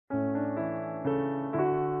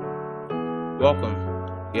Welcome.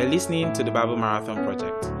 You're listening to the Bible Marathon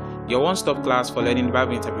Project, your one-stop class for learning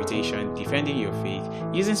Bible interpretation, defending your faith,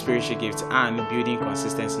 using spiritual gifts, and building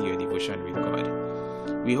consistency in your devotion with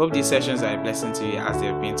God. We hope these sessions are a blessing to you as they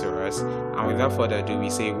have been to us. And without further ado,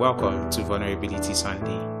 we say welcome to Vulnerability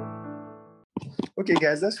Sunday. Okay,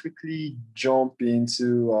 guys, let's quickly jump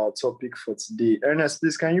into our topic for today. Ernest,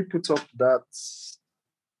 please, can you put up that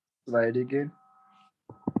slide again?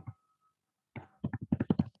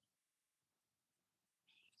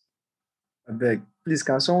 I beg, please,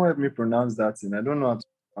 can someone help me pronounce that thing? I don't know how to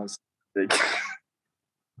pronounce it.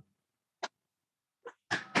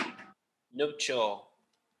 Nuptial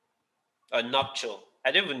or nuptial.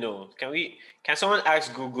 I don't even know. Can someone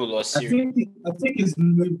ask Google or Siri? I think it's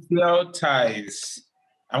nuptial ties.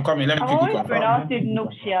 I'm coming. Let me quickly confirm. Pronounce it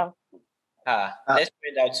nuptial. Let's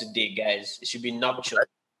find out today, guys. It should be nuptial.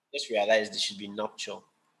 Just realized it should be nuptial.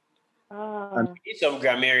 We need some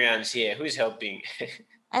grammarians here. Who's helping?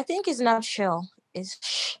 I think it's nuptial.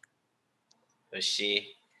 It's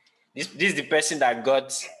she. This is the person that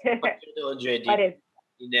got 100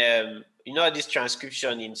 in this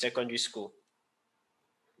transcription in secondary school.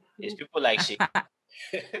 There's people like she.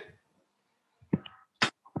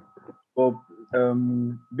 Well,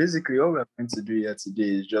 basically, all we're going to do here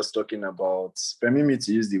today is just talking about, permit me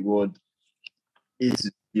to use the word A to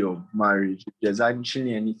Z of marriage. If there's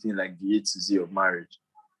actually anything like the A to Z of marriage.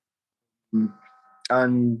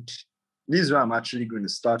 And this is where I'm actually going to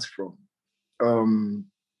start from.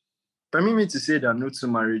 Permit me to say that no two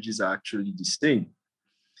marriages are actually the same.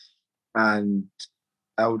 And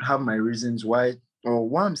I would have my reasons why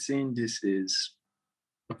I'm saying this is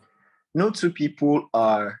no two people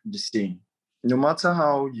are the same. No matter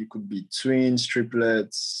how you could be twins,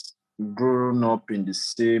 triplets, grown up in the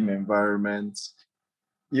same environment,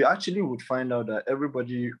 you actually would find out that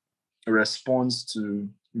everybody responds to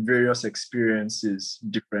various experiences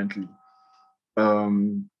differently.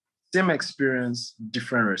 Same experience,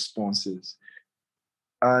 different responses.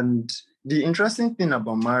 And the interesting thing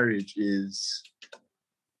about marriage is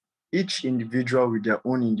each individual with their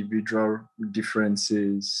own individual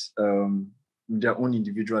differences, their own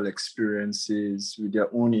individual experiences, with their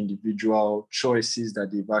own individual choices that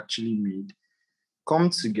they've actually made, come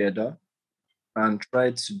together and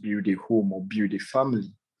try to build a home or build a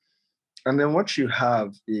family. And then what you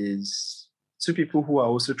have is two people who are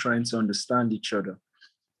also trying to understand each other.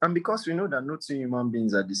 And because we know that no two human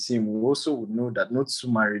beings are the same, we also would know that no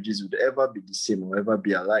two marriages would ever be the same or ever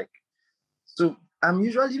be alike. So I'm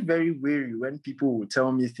usually very wary when people will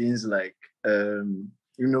tell me things like,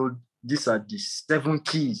 these are the 7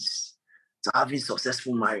 keys to having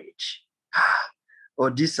successful marriage.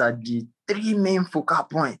 Or these are the 3 main focal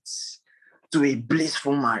points to a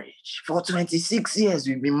blissful marriage. For 26 years,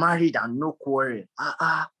 we've been married and no quarrel.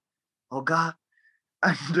 Oga.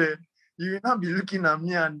 And you will not be looking at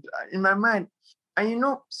me and in my mind. And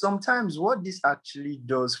sometimes what this actually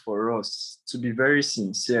does for us, to be very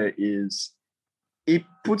sincere, is it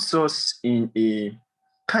puts us in a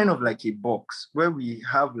kind of like a box where we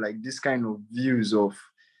have like this kind of views of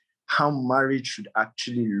how marriage should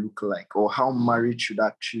actually look like or how marriage should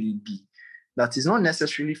actually be. That is not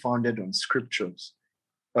necessarily founded on scriptures.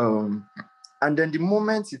 And then the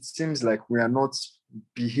moment it seems like we are not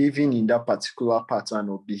behaving in that particular pattern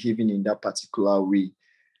or behaving in that particular way,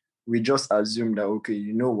 we just assume that, okay,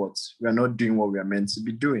 you know what, we're not doing what we are meant to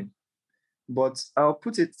be doing. But I'll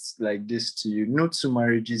put it like this to you. No two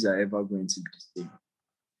marriages are ever going to be the same.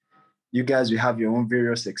 You guys will have your own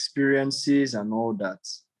various experiences and all that.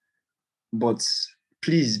 But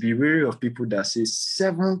please be wary of people that say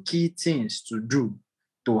 7 key things to do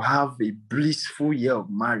to have a blissful year of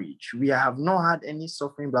marriage. We have not had any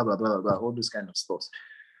suffering, blah, blah, blah, blah, all those kind of stuff.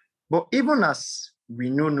 But even as we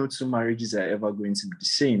know no two marriages are ever going to be the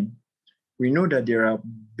same, we know that there are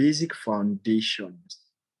basic foundations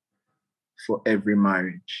for every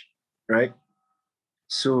marriage, right?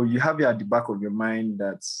 So you have it at the back of your mind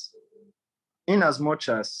that in as much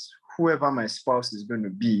as whoever my spouse is going to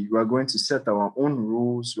be, we are going to set our own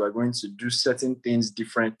rules, we are going to do certain things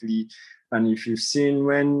differently. And if you've seen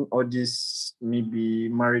when all these maybe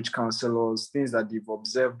marriage counselors, things that they've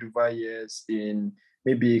observed over years in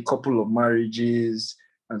maybe a couple of marriages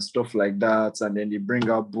and stuff like that, and then they bring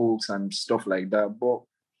out books and stuff like that. But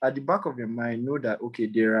at the back of your mind, know that, okay,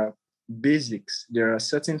 there are basics, there are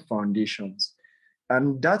certain foundations.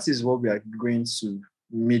 And that is what we are going to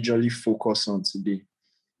majorly focus on today.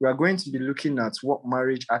 We are going to be looking at what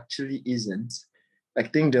marriage actually isn't. I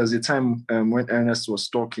think there was a time when Ernest was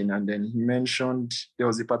talking and then he mentioned there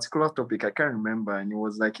was a particular topic, I can't remember, and it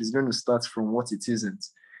was like he's going to start from what it isn't.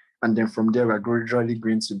 And then from there, we're gradually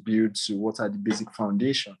going to build to what are the basic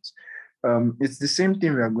foundations. It's the same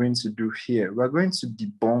thing we are going to do here. We're going to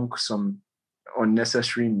debunk some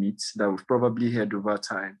unnecessary myths that we've probably heard over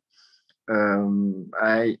time.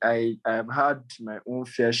 I have had my own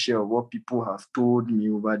fair share of what people have told me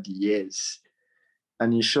over the years.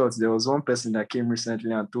 And in short, there was one person that came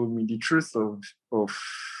recently and told me the truth of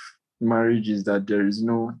marriage is that there is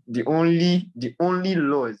no, the only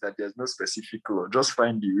law is that there's no specific law. Just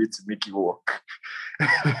find the way to make it work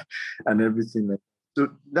and everything. So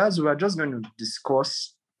that's what we're just going to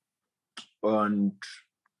discuss, and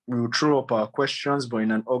we'll throw up our questions, but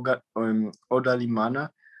in an orderly manner.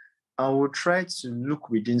 And we'll try to look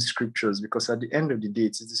within scriptures, because at the end of the day,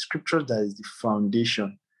 it is the scripture that is the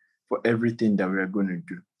foundation for everything that we are going to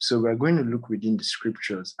do. So we're going to look within the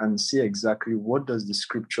scriptures and see exactly what does the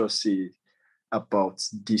scripture say about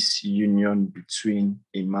this union between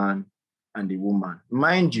a man and a woman.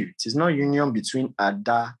 Mind you, it is not union between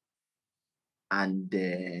Ada and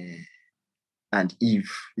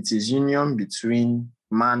Eve. It is union between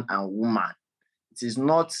man and woman. It is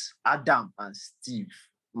not Adam and Steve.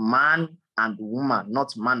 Man and woman,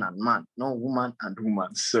 not man and man, not woman and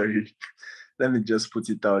woman. Sorry. Let me just put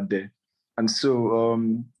it out there. And so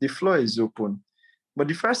the floor is open. But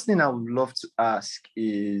the first thing I would love to ask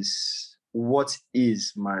is, what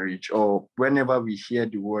is marriage? Or whenever we hear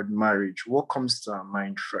the word marriage, what comes to our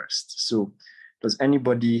mind first? So does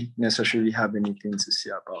anybody necessarily have anything to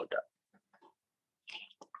say about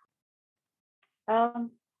that?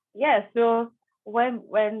 Yeah, so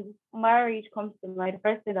when marriage comes to mind, the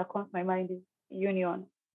first thing that comes to my mind is union.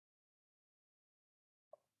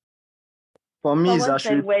 For me, someone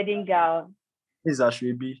said wedding gown. It's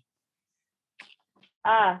Ashwebi.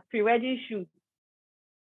 Pre-wedding shoot.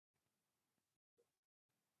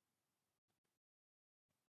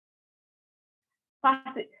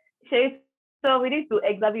 So we need to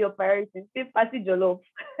examine your priorities. Say party jollof.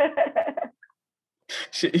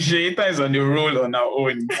 Sheita is on the roll on her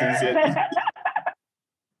own, sincerely.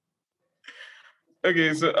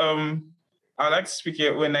 Okay, so I'd like to speak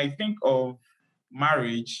here. When I think of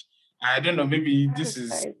marriage, I don't know, maybe this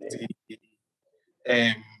is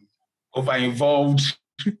the over-involved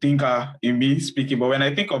thinker in me speaking, but when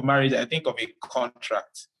I think of marriage, I think of a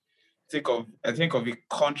contract. I think of a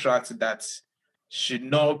contract that should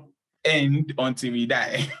not end until we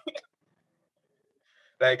die.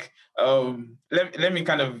 Like, let me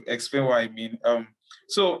kind of explain what I mean.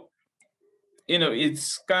 So,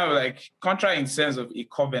 it's kind of like contract in sense of a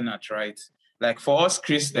covenant, right? Like for us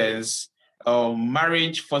Christians,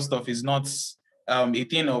 marriage, first off, is not a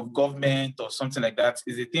thing of government or something like that.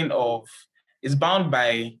 It's bound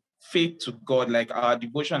by faith to God, like our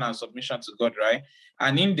devotion and submission to God, right?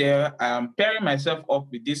 And in there, I'm pairing myself up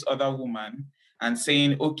with this other woman and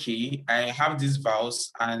saying, okay, I have these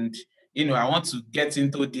vows and, I want to get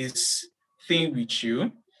into this thing with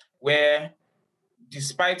you where,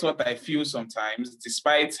 despite what I feel sometimes,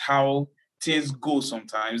 despite how things go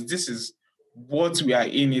sometimes, this is what we are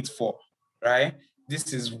in it for, right?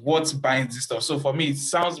 This is what binds this stuff. So for me, it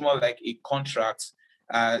sounds more like a contract,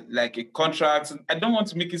 I don't want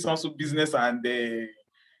to make it sound so business and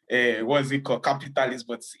what is it called, capitalist,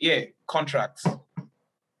 but yeah, contracts.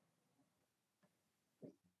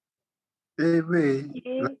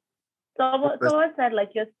 Someone said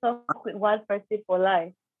like you're stuck with one person for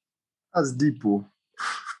life. That's deep.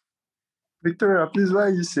 Victoria, please, why are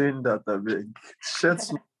you saying that? I beg?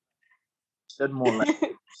 Shed more light.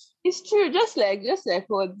 It's true, just like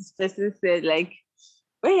what this person said, like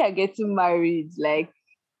when you're getting married, like,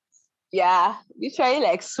 yeah, you try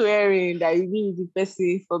like swearing that you be with the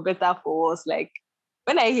person for better, for worse. Like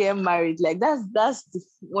when I hear marriage, like that's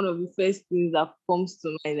one of the first things that comes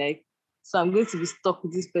to mind. Like, so I'm going to be stuck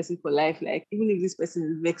with this person for life. Like even if this person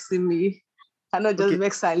is vexing me, I cannot just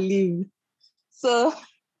vex and leave. So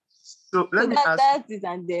let me ask that is,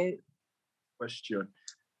 and then question.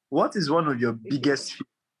 What is one of your biggest fears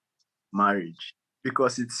in marriage?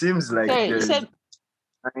 Because it seems like there's a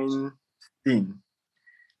thing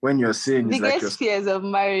when you're saying biggest it's like fears of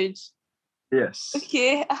marriage. Yes.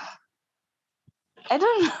 Okay. I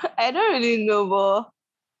don't really know, but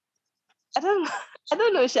I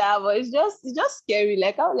don't know, Sha, but it's just scary.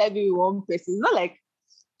 Like, how will I be with one person? It's not like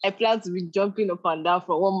I plan to be jumping up and down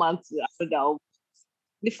from one man to another.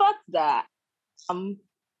 The fact that I don't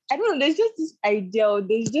know, there's just this idea,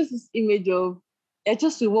 there's just this image of you're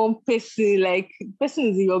just with one person, like the person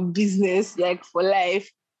is in your business, like for life.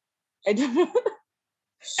 I don't know.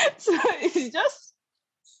 So it's just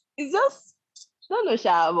I don't know,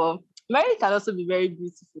 Sha, but marriage can also be very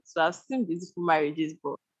beautiful. So I've seen beautiful marriages,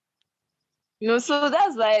 but So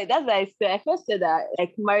that's why I first said that,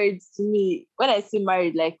 like, marriage to me, when I say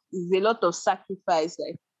marriage, like, is a lot of sacrifice.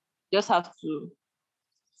 Like, you just have to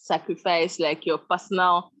sacrifice, like, your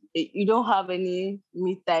personal. You don't have any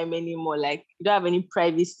me time anymore. Like, you don't have any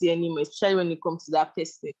privacy anymore, especially when it comes to that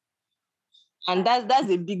person. And that's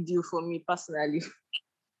a big deal for me personally.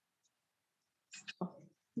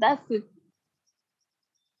 That's it.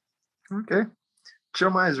 Okay.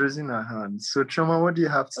 Choma is raising her hand. So, Choma, what do you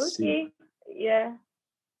have to say? Okay. Yeah.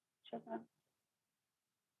 Choma.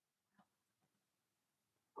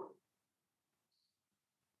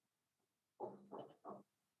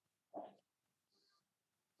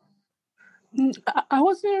 I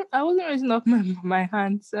wasn't raising up my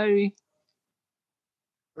hand. Sorry.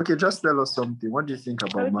 Okay, just tell us something. What do you think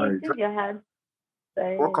about marriage? Raise your hand.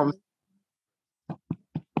 What comes?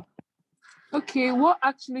 Okay, what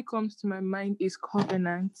actually comes to my mind is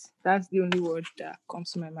covenant. That's the only word that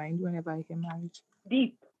comes to my mind whenever I hear marriage.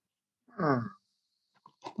 Deep.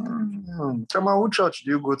 Choma, what church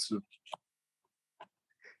do you go to?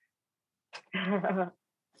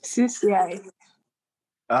 CCI.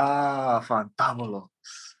 Fantabulous.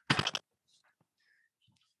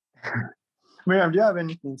 Miriam, do you have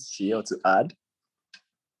anything to say or to add?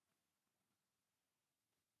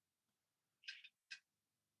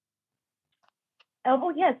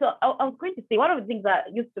 Oh, yeah. So I was going to say, one of the things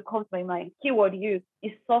that used to come to my mind, keyword use,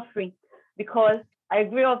 is suffering. Because I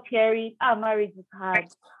grew up hearing, marriage is hard.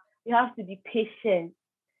 You have to be patient.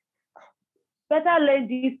 Better learn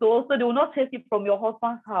this also, they will not take it from your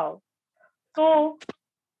husband's house. So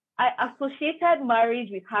I associated marriage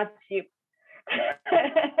with hardship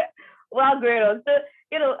while growing up. So,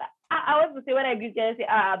 I was to say when I grew up, say,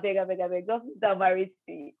 I beg, just that marriage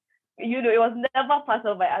thing. It was never part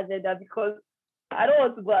of my agenda because I don't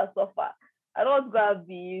want to go and suffer. I don't want to go and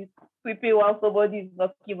be sweeping while somebody is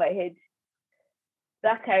knocking my head.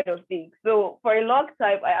 That kind of thing. So for a long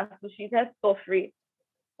time, I associated suffering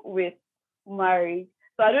with marriage.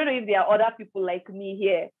 So I don't know if there are other people like me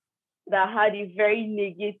here that had a very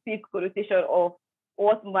negative connotation of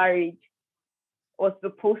what marriage was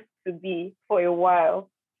supposed to be for a while.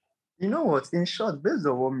 You know what? In short, based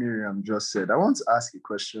on what Miriam just said, I want to ask a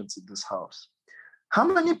question to this house. How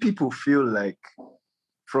many people feel like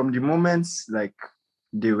from the moments like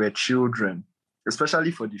they were children,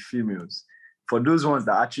 especially for the females, for those ones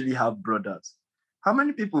that actually have brothers, how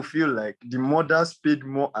many people feel like the mothers paid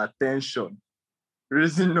more attention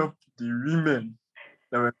raising up the women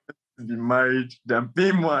that were to be married than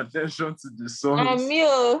paying more attention to the sons?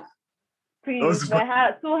 Please, my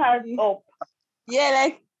heart, 2 hands up. Yeah,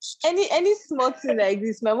 like any small thing like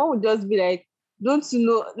this, my mom would just be like, don't you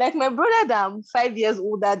know, like my brother that I'm 5 years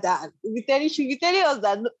older than, she'll be telling us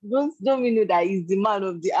that don't we know that he's the man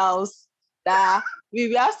of the house, that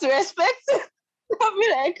we have to respect him. I'll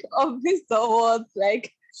be like, of this or what?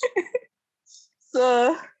 Like,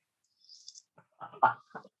 so.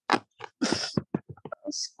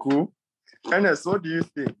 That's cool. Ernest, what do you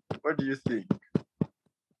think?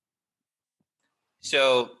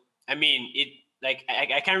 So, I mean,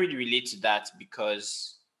 I can't really relate to that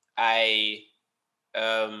because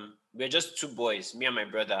we're just 2 boys, me and my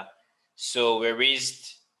brother. So we're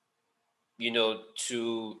raised,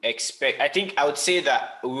 to expect. I think I would say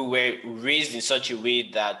that we were raised in such a way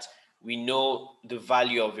that we know the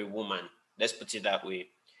value of a woman. Let's put it that way.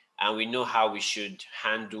 And we know how we should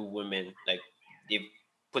handle women. Like, they've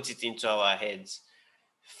put it into our heads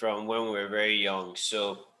from when we were very young.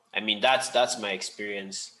 So, I mean, that's my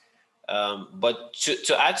experience. But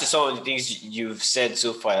to add to some of the things you've said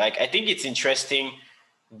so far, like, I think it's interesting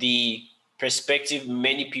the perspective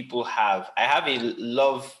many people have. I have a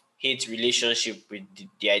love-hate relationship with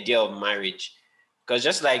the idea of marriage. Because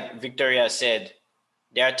just like Victoria said,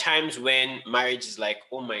 there are times when marriage is like,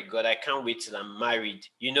 oh my God, I can't wait till I'm married.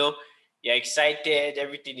 You're excited.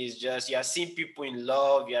 Everything is just, you're seeing people in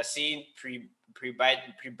love. You're seeing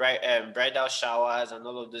bridal showers and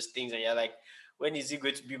all of those things. And you're like, when is it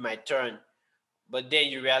going to be my turn? But then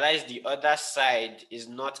you realize the other side is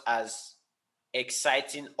not as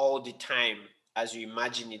exciting all the time as you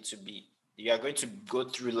imagine it to be. You are going to go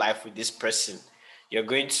through life with this person. You're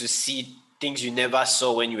going to see things you never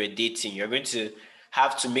saw when you were dating. You're going to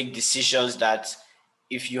have to make decisions that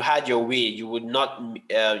if you had your way, you would not,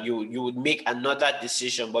 you would make another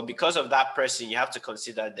decision. But because of that person, you have to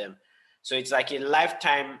consider them. So it's like a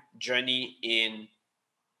lifetime journey in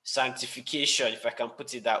sanctification, if I can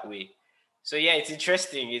put it that way. So yeah, it's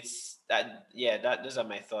interesting. It's that, yeah, those are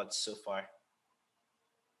my thoughts so far.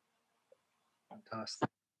 Fantastic.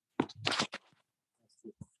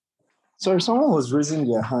 Sorry, someone was raising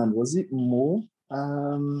their hand. Was it Mo?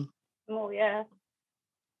 Oh, yeah.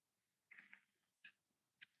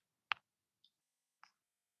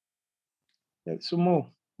 Yeah, so Mo,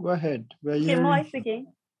 go ahead. We're Okay, Mo, hearing. I speaking.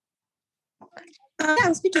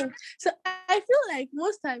 I'm speaking. So I feel like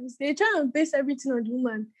most times they try and base everything on the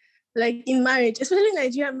woman, like in marriage, especially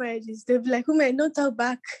Nigerian marriages. They'll be like, women, don't talk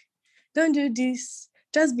back, don't do this,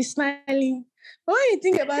 just be smiling. But when you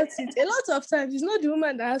think about it, a lot of times it's not the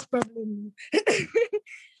woman that has problem.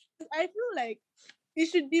 I feel like it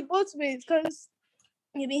should be both ways because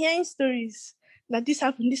you'll be hearing stories that this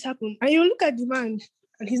happened, and you look at the man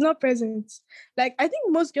and he's not present. Like I think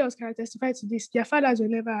most girls can testify to this. Their fathers were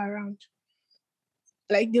never around.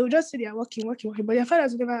 Like they will just say they are working, but their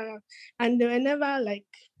fathers were never around, and they were never like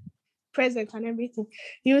present and everything.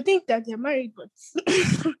 You would think that they're married, but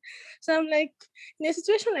so I'm like, in a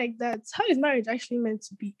situation like that, how is marriage actually meant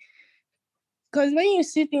to be? Because when you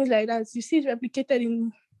see things like that, you see it replicated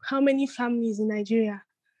in how many families in Nigeria.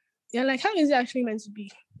 You're like, how is it actually meant to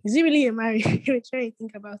be? Is it really a marriage? You're trying to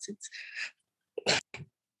think about it.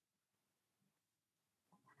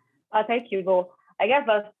 Thank you, though. I guess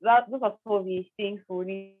those are some of the things we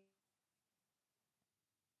need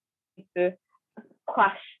to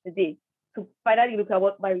crash today to finally look at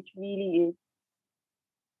what marriage really is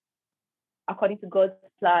according to God's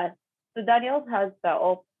plan. So Daniel has that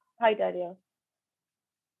up. Hi, Daniel.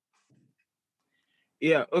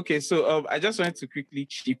 Yeah, okay. So I just wanted to quickly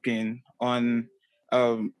chip in on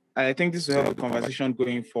I think this will help the conversation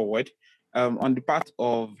going forward. On the part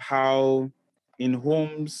of how in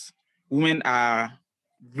homes women are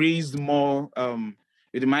raised more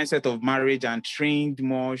with the mindset of marriage and trained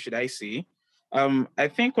more, should I say. I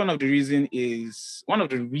think one of the reasons is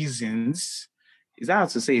that how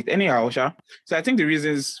to say it? Anyhow, Sha. So I think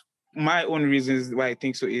my own reasons why I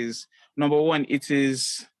think so is number one, it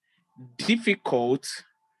is difficult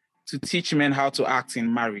to teach men how to act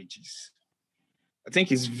in marriages. I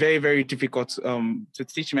think it's very, very difficult to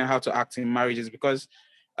teach men how to act in marriages because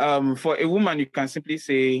for a woman, you can simply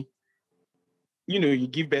say, you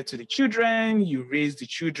give birth to the children, you raise the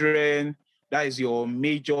children, that is your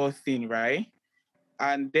major thing, right?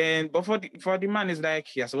 And then, but for the man, it's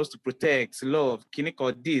like you're supposed to protect, love,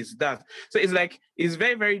 kiniko, this, that. So it's like it's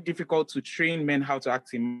very, very difficult to train men how to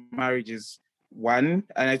act in marriages. One,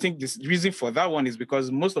 and I think this reason for that one is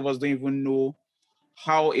because most of us don't even know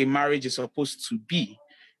how a marriage is supposed to be.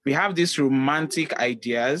 We have these romantic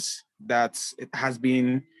ideas that has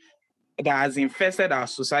infested our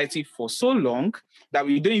society for so long that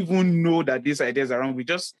we don't even know that these ideas are wrong. We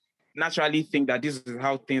just naturally think that this is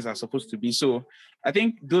how things are supposed to be. So I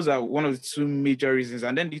think those are one of the two major reasons.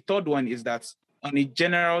 And then the third one is that on a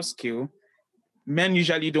general scale, men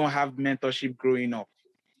usually don't have mentorship growing up.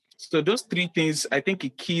 So those three things, I think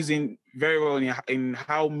it keys in very well in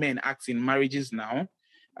how men act in marriages now.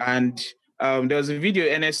 And there was a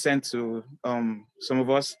video NS sent to some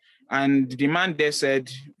of us, and the man there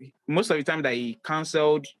said most of the time that he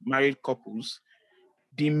counseled married couples,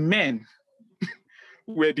 the men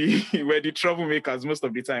were the were the troublemakers most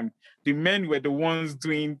of the time. The men were the ones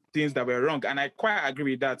doing things that were wrong, and I quite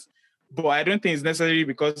agree with that. But I don't think it's necessarily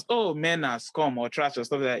because men are scum or trash or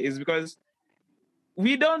stuff like that. It's because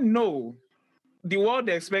we don't know. The world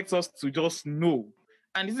expects us to just know.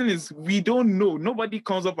 And the thing is, we don't know. Nobody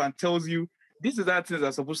comes up and tells you this is how things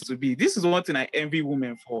are supposed to be. This is one thing I envy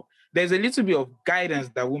women for. There's a little bit of guidance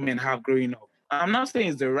that women have growing up. I'm not saying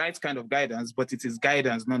it's the right kind of guidance, but it is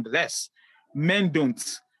guidance nonetheless. Men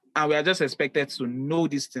don't. And we are just expected to know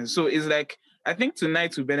these things. So it's like, I think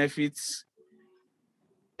tonight will benefit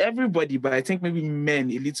everybody, but I think maybe men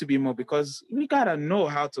a little bit more because we gotta know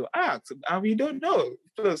how to act and we don't know.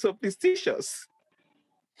 So please teach us.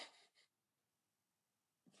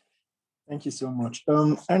 Thank you so much.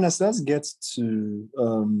 Ernest, let's get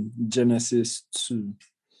to Genesis 2.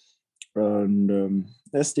 And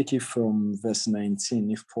let's take it from verse 19,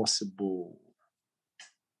 if possible.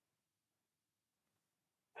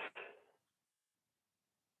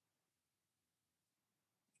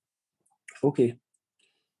 Okay.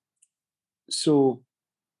 So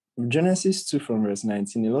Genesis 2 from verse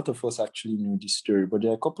 19, a lot of us actually know this story, but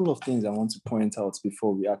there are a couple of things I want to point out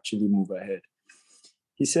before we actually move ahead.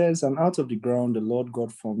 He says, and out of the ground the Lord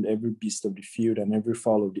God formed every beast of the field and every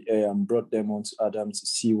fowl of the air and brought them unto Adam to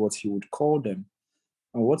see what he would call them.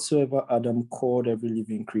 And whatsoever Adam called every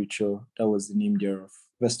living creature, that was the name thereof.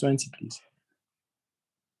 Verse 20, please.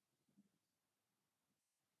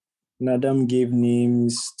 And Adam gave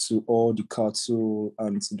names to all the cattle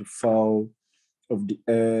and to the fowl of the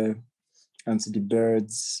air and to the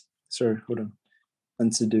birds.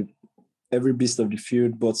 And to every beast of the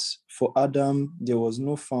field. But for Adam, there was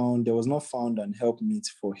not found an helpmeet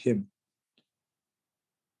for him.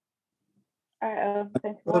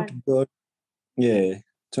 21. Lord God, yeah,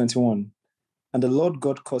 21. And the Lord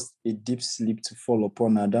God caused a deep sleep to fall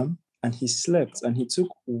upon Adam, and he slept, and he took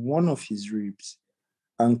one of his ribs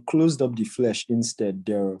and closed up the flesh instead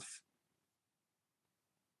thereof.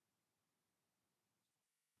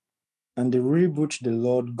 And the rib which the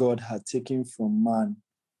Lord God had taken from man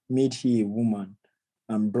made he a woman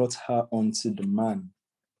and brought her unto the man.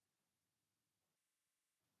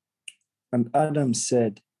 And Adam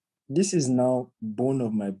said, This is now bone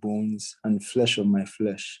of my bones and flesh of my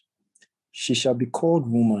flesh. She shall be called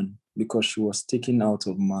woman because she was taken out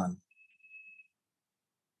of man.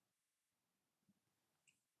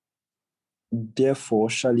 Therefore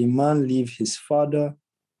shall a man leave his father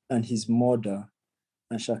and his mother,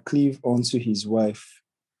 and shall cleave unto his wife,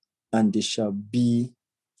 and they shall be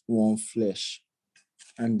one flesh.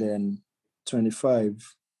 And then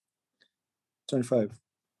 25.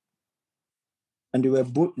 And they were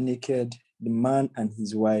both naked, the man and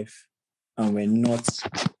his wife, and were not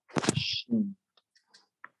ashamed.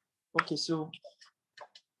 Okay, so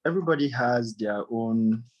everybody has their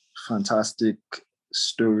own fantastic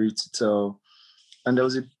story to tell. And there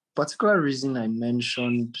was a particular reason I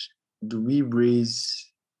mentioned, do we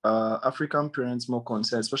raise African parents more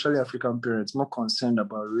concerned, especially African parents, more concerned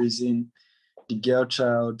about raising the girl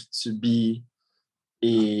child to be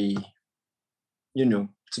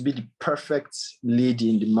to be the perfect lady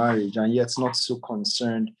in the marriage, and yet not so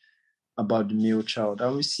concerned about the male child.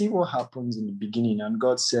 And we see what happens in the beginning, and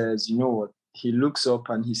God says, you know what? He looks up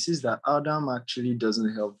and he sees that Adam actually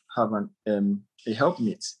doesn't have a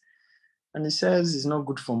helpmate. And he says it's not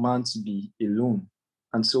good for man to be alone.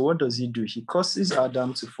 And so what does he do? He causes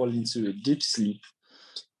Adam to fall into a deep sleep,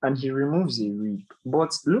 and he removes a rib.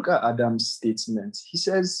 But look at Adam's statement. He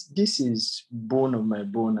says, this is bone of my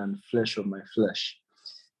bone and flesh of my flesh.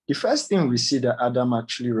 The first thing we see that Adam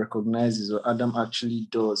actually recognizes, or Adam actually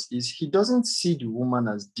does, is he doesn't see the woman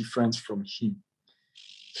as different from him.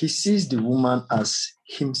 He sees the woman as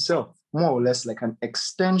himself, more or less like an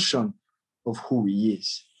extension of who he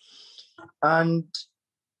is. And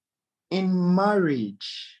in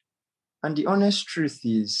marriage, and the honest truth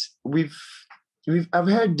is, I've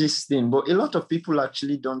heard this thing, but a lot of people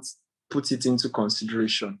actually don't put it into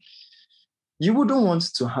consideration. You wouldn't want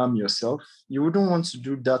to harm yourself. You wouldn't want to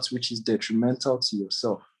do that which is detrimental to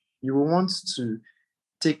yourself. You will want to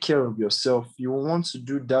take care of yourself. You will want to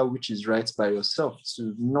do that which is right by yourself,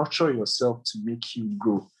 to nurture yourself, to make you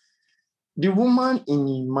grow. The woman in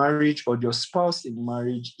a marriage or your spouse in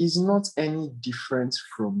marriage is not any different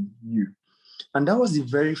from you. And that was the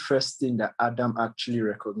very first thing that Adam actually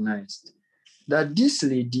recognized, that this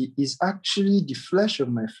lady is actually the flesh of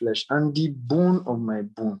my flesh and the bone of my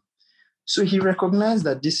bone. So he recognized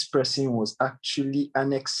that this person was actually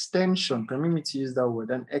an extension, permit me to use that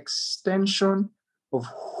word, an extension of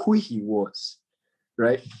who he was,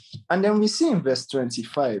 right? And then we see in verse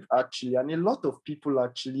 25, actually, and a lot of people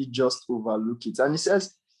actually just overlook it. And it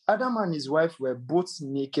says, Adam and his wife were both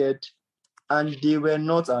naked and they were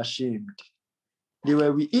not ashamed. They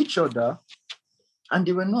were with each other and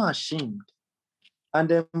they were not ashamed. And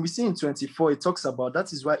then we see in 24, it talks about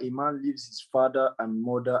that is why a man leaves his father and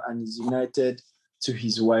mother and is united to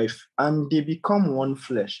his wife, and they become one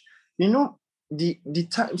flesh. You know, the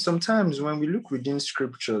time sometimes when we look within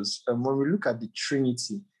scriptures and when we look at the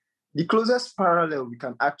Trinity, the closest parallel we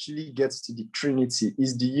can actually get to the Trinity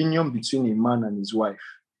is the union between a man and his wife.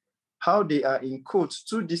 How they are, in quotes,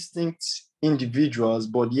 two distinct individuals,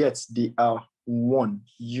 but yet they are one,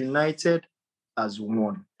 united as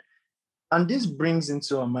one. And this brings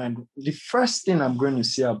into our mind, the first thing I'm going to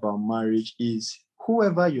say about marriage is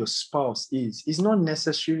whoever your spouse is not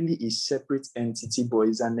necessarily a separate entity, but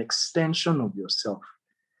is an extension of yourself.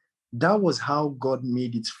 That was how God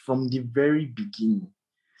made it from the very beginning.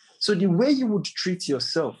 So the way you would treat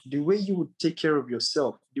yourself, the way you would take care of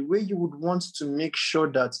yourself, the way you would want to make sure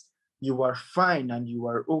that you are fine and you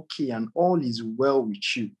are okay and all is well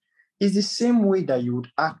with you, is the same way that you would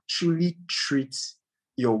actually treat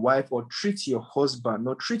your wife or treat your husband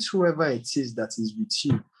or treat whoever it is that is with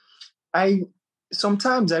you.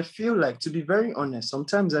 Sometimes I feel like, to be very honest,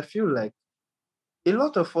 sometimes I feel like a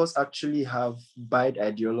lot of us actually have bad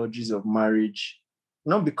ideologies of marriage,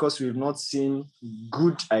 not because we've not seen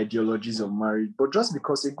good ideologies of marriage, but just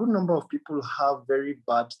because a good number of people have very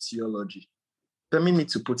bad theology. Permit me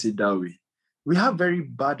to put it that way. We have very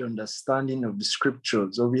bad understanding of the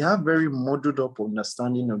scriptures, or we have very muddled up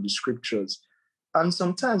understanding of the scriptures. And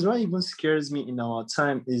sometimes what even scares me in our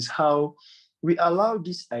time is how we allow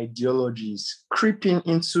these ideologies creeping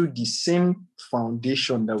into the same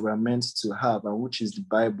foundation that we're meant to have, and which is the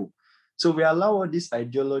Bible. So we allow all these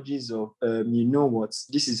ideologies of, you know what,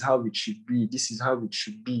 this is how it should be, this is how it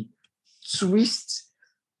should be, twist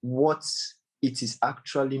what it is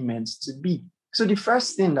actually meant to be. So the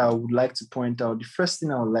first thing that I would like to point out, the first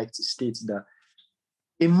thing I would like to state that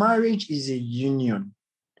a marriage is a union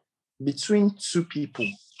between two people.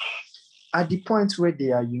 At the point where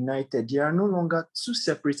they are united, they are no longer two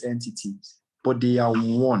separate entities, but they are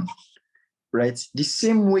one, right? The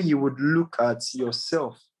same way you would look at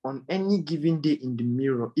yourself on any given day in the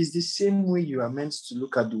mirror is the same way you are meant to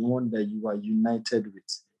look at the one that you are united with.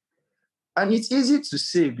 And it's easy to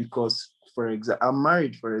say because, for example, I'm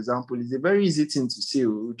married, for example, it's a very easy thing to say,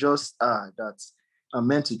 just that I'm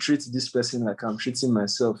meant to treat this person like I'm treating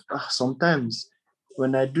myself. Sometimes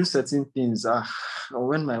when I do certain things, or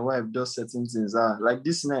when my wife does certain things, like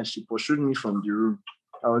this night, she pursued me from the room.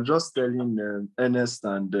 I was just telling Ernest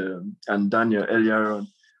and Daniel earlier on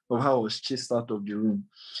of how I was chased out of the room.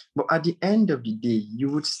 But at the end of the day, you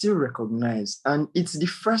would still recognize, and it's the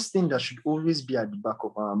first thing that should always be at the back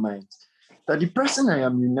of our minds, that the person I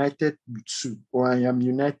am united to or I am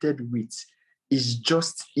united with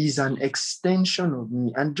is an extension of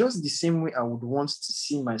me. And just the same way I would want to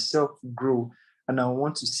see myself grow and I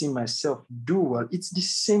want to see myself do well, it's the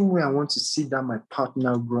same way I want to see that my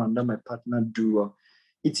partner grow and that my partner do well.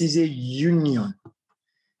 It is a union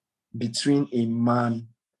between a man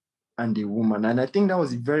and a woman. And I think that was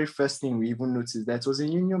the very first thing we even noticed, that it was a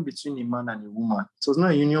union between a man and a woman. It was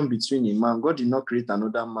not a union between a man. God did not create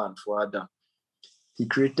another man for Adam. He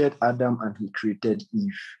created Adam and he created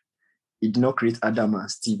Eve. He did not create Adam and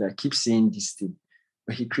Steve. I keep saying this thing,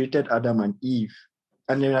 but he created Adam and Eve.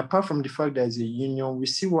 And then apart from the fact that it's a union, we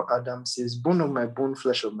see what Adam says, bone of my bone,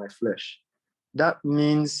 flesh of my flesh. That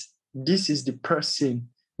means this is the person.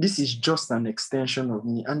 This is just an extension of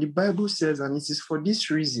me. And the Bible says, and it is for this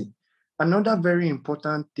reason, another very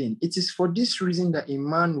important thing, it is for this reason that a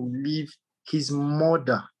man will leave his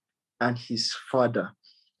mother and his father.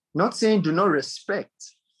 Not saying do not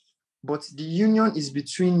respect, but the union is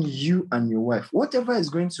between you and your wife. Whatever is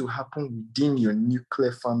going to happen within your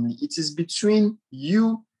nuclear family, it is between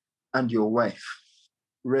you and your wife.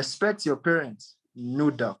 Respect your parents, no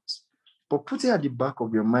doubt. But put it at the back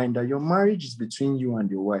of your mind that your marriage is between you and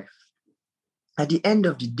your wife. At the end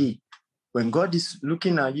of the day, when God is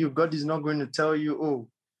looking at you, God is not going to tell you, oh,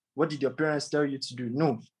 what did your parents tell you to do?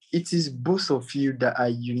 No, it is both of you that are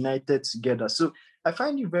united together. So I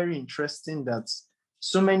find it very interesting that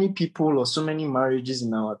so many people or so many marriages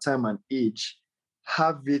in our time and age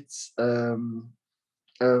have it,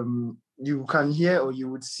 you can hear or you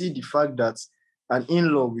would see the fact that an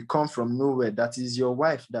in-law will come from nowhere. That is your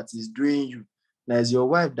wife that is doing you. That is your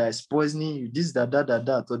wife that is poisoning you. This, that.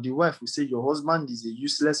 Or the wife will say your husband is a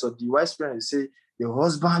useless, or the wife's parent will say your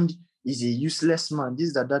husband is a useless man.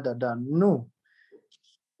 This, that. No,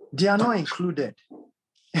 they are not included.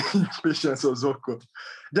 Patience of Zoko.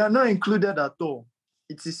 They are not included at all.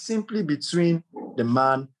 It is simply between the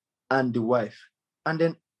man and the wife. And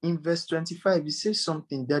then in verse 25, it says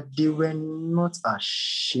something that they were not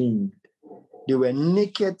ashamed. They were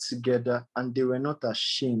naked together and they were not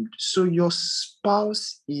ashamed. So your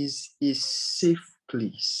spouse is a safe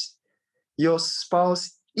place. Your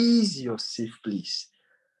spouse is your safe place.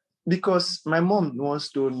 Because my mom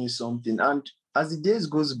once told me something, and as the days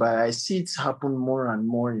goes by, I see it happen more and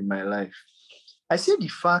more in my life. I see the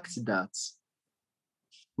fact that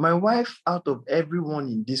my wife, out of everyone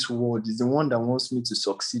in this world, is the one that wants me to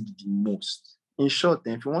succeed the most. In short,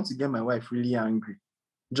 if you want to get my wife really angry,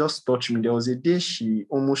 just touch me. There was a day she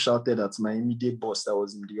almost shouted at my immediate boss that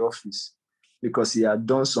was in the office because he had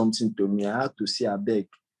done something to me. I had to say, I beg,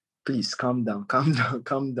 please calm down.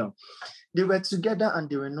 They were together and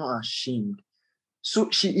they were not ashamed. So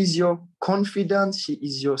she is your confidant. She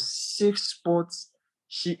is your safe spot.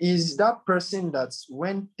 She is that person that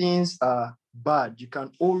when things are bad, you can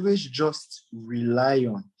always just rely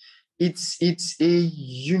on. It's a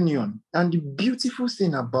union. And the beautiful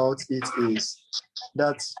thing about it is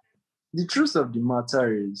that the truth of the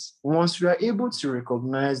matter is, once we are able to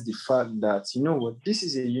recognize the fact that, you know what, this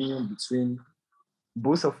is a union between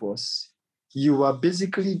both of us, you are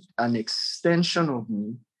basically an extension of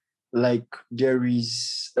me. Like there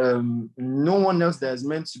is no one else that is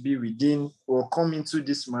meant to be within or come into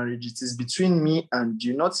this marriage. It is between me and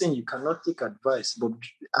you. Not saying you cannot take advice, but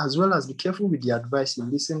as well as be careful with the advice you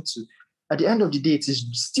listen to. At the end of the day, it is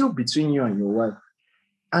still between you and your wife.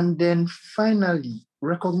 And then finally,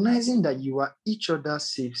 recognizing that you are each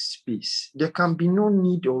other's safe space. There can be no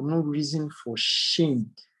need or no reason for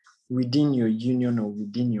shame within your union or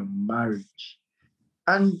within your marriage.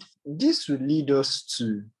 And this will lead us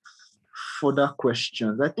to further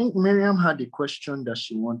questions. I think Miriam had a question that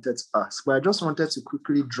she wanted to ask, but I just wanted to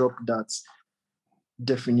quickly drop that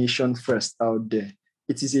definition first out there.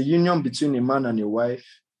 It is a union between a man and a wife.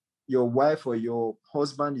 Your wife or your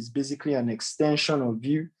husband is basically an extension of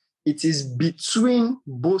you. It is between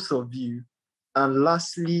both of you. And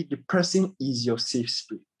lastly, the person is your safe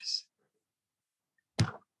space.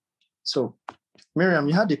 So, Miriam,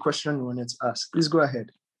 you had a question you wanted to ask. Please go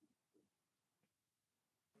ahead.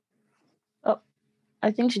 Oh,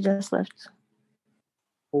 I think she just left.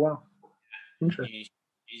 Oh, wow. Interesting.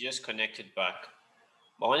 He just connected back.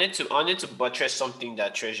 But I wanted to buttress something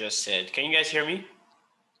that Treasure said. Can you guys hear me?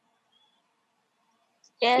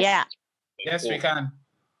 Yes. Yeah. Yes, we can.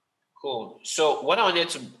 Cool. So what I wanted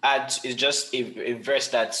to add is just a verse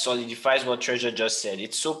that solidifies what Treasure just said.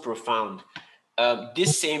 It's so profound.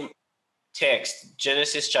 This same text,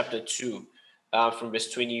 Genesis chapter 2, from verse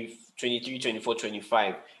 20, 23, 24,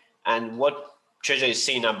 25, and what Treasure is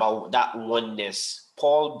saying about that oneness,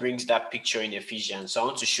 Paul brings that picture in Ephesians. So I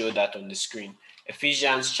want to show that on the screen.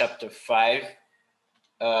 Ephesians chapter 5.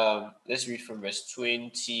 Let's read from verse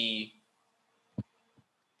 25.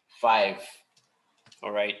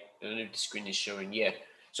 All right. I don't know if the screen is showing. Yeah.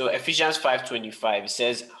 So Ephesians 5:25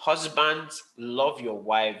 says, "Husbands, love your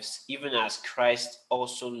wives, even as Christ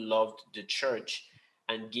also loved the church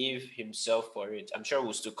and gave himself for it." I'm sure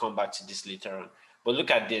we'll still come back to this later on. But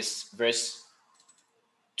look at this, verse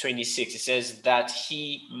 26. It says, "That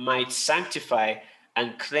he might sanctify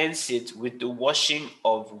and cleanse it with the washing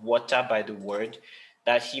of water by the word,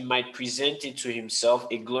 that he might present it to himself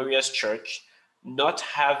a glorious church, not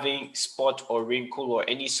having spot or wrinkle or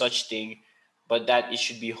any such thing, but that it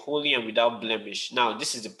should be holy and without blemish." Now,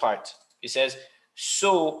 this is the part. It says,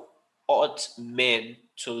 "So ought men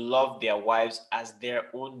to love their wives as their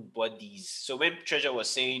own bodies." So when Treasure was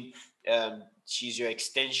saying she's your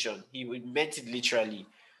extension, he meant it literally.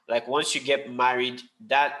 Like once you get married,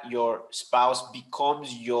 that your spouse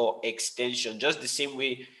becomes your extension. Just the same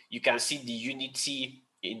way you can see the unity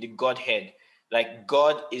in the Godhead. Like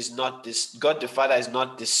God is not this, God the Father is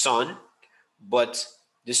not the Son, but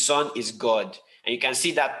the Son is God. And you can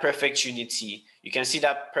see that perfect unity. You can see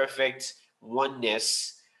that perfect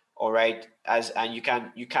oneness. All right. And you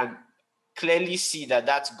can clearly see that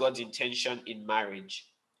that's God's intention in marriage.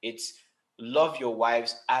 It's love your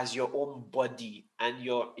wives as your own body. And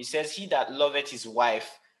it says, "He that loveth his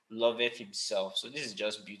wife loveth himself." So this is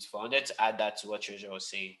just beautiful. I wanted to add that to what Treasure was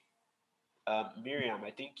saying. Miriam,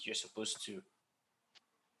 I think you're supposed to.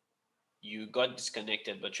 You got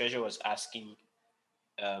disconnected, but Treasure was asking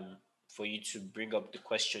for you to bring up the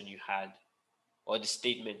question you had, or the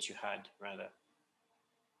statement you had, rather.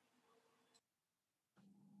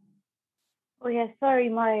 Oh yeah, sorry,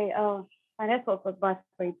 my network was bad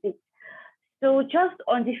for a bit. So just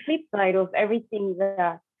on the flip side of everything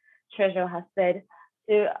that Treasure has said,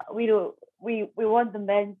 so we want the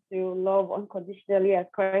men to love unconditionally as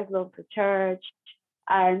Christ loved the church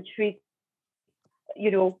and treat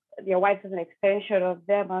their wife as an extension of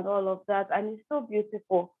them and all of that, and it's so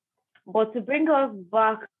beautiful. But to bring us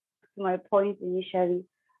back to my point initially,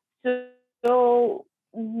 so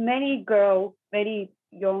many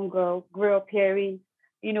young girls grew up hearing,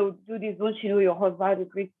 do this, don't you know your husband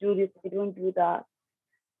agrees to do this, if you don't do that.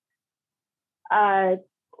 And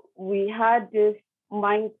we had this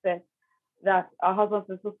mindset that our husbands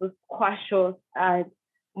are supposed to squash us and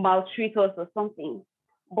maltreat us or something.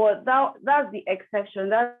 But that's the exception,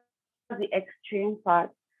 that's the extreme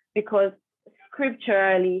part, because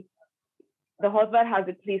scripturally, the husband has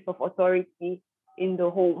a place of authority in the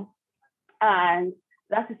home. And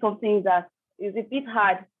that is something that is a bit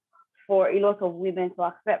hard for a lot of women to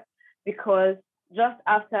accept, because just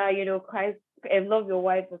after, Christ, love your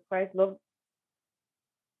wife as Christ loved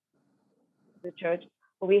the church,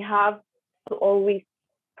 we have to always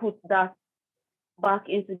put that back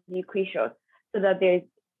into the equation so that there's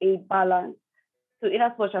a balance. So in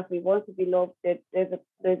as much as we want to be loved, there's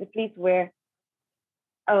a place where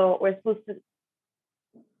we're supposed to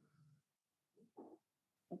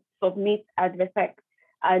submit and respect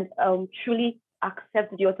and truly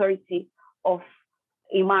accept the authority of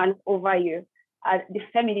a man over you. And the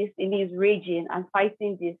feminist in me is raging and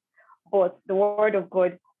fighting this, but the word of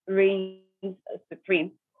God reigns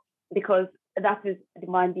supreme, because that is the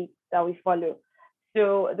mandate that we follow.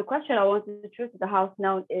 So the question I want to throw to the house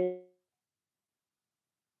now is,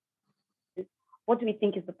 what do we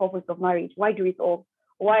think is the purpose of marriage? Why do it all?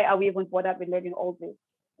 Why are we even bothered with learning all this?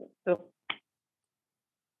 So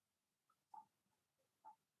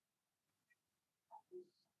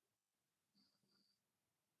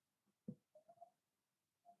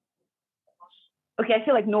Okay, I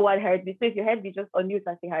feel like no one heard me. So if you heard me, just unmute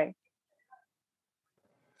and say hi.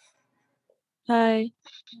 Hi.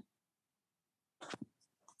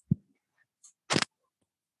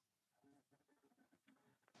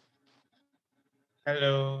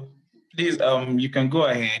 Hello. Please, you can go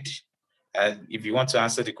ahead if you want to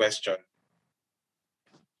answer the question.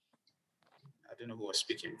 I don't know who was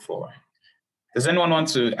speaking before. Does anyone want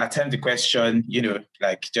to attempt the question?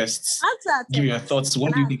 Just give your thoughts.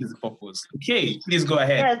 What do you think is the purpose? Okay, please go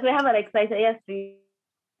ahead. Yes, we have an excited. Yes, please.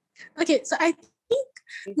 Okay, so I think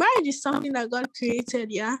marriage is something that God created,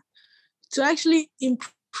 to actually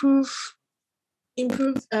improve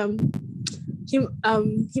human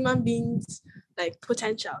beings like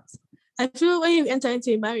potentials. I feel when you enter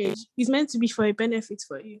into a marriage, it's meant to be for a benefit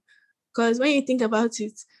for you. Because when you think about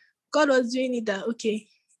it, God was doing it that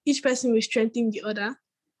each person will strengthen the other.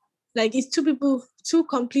 Like it's two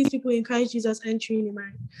complete people in Christ Jesus entering a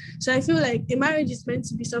marriage. So I feel like a marriage is meant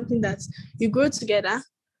to be something that you grow together.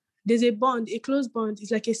 There's a bond, a close bond.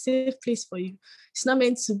 It's like a safe place for you. It's not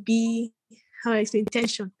meant to be how I explain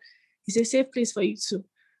tension. It's a safe place for you too.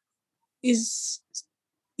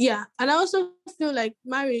 And I also feel like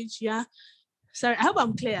marriage, Sorry, I hope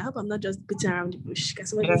I'm clear. I hope I'm not just beating around the bush.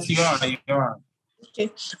 Yes, you are.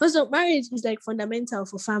 Okay. Also, marriage is like fundamental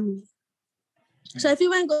for family. So I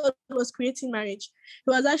feel when God was creating marriage,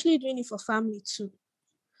 He was actually doing it for family too.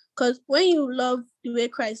 Because when you love the way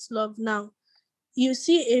Christ loved now, you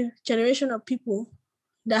see a generation of people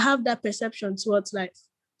that have that perception towards life,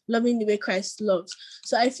 loving the way Christ loves.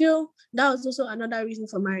 So I feel that was also another reason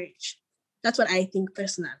for marriage. That's what I think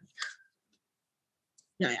personally.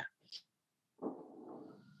 Yeah.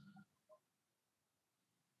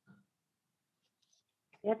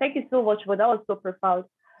 Yeah, thank you so much, but that was so profound.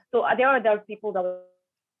 So are there other people that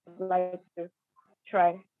would like to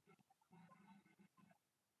try?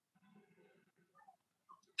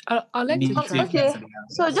 I'd like to try. Okay,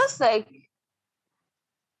 so just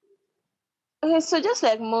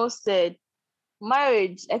like Mo said,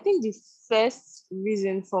 marriage, I think the first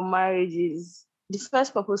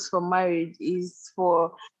purpose for marriage is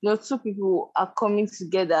for two people are coming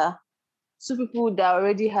together, two people that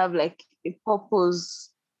already have like a purpose,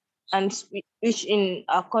 and which in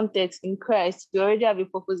our context in Christ, we already have a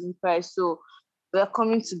purpose in Christ. So we are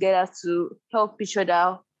coming together to help each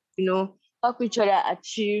other,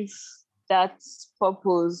 achieve that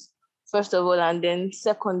purpose, first of all, and then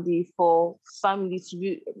secondly, for family to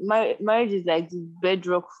be marriage is like the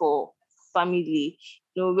bedrock for family,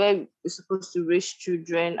 where we're supposed to raise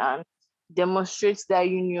children and demonstrate that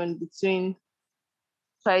union between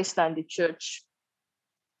Christ and the church.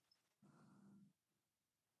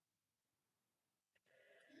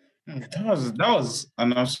 That was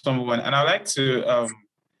an awesome one, and I like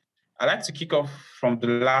to kick off from the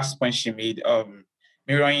last point she made,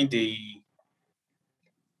 mirroring the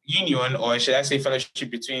union, or should I say fellowship,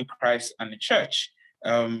 between Christ and the church.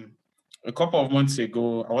 A couple of months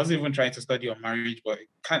ago, I wasn't even trying to study on marriage, but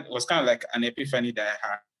it was kind of like an epiphany that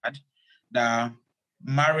I had. That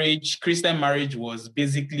Christian marriage was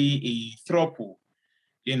basically a throuple,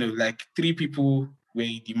 like three people were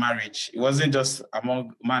in the marriage. It wasn't just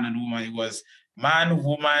among man and woman, it was man,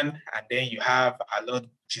 woman, and then you have our Lord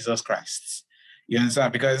Jesus Christ. You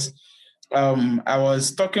understand? Because I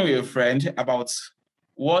was talking with a friend about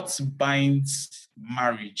what binds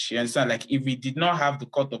marriage. You understand? Like if we did not have the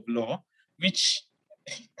court of law, which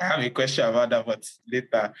I have a question about that, but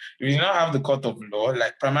later. If we did not have the court of law,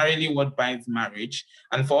 like primarily what binds marriage,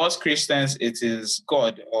 and for us Christians, it is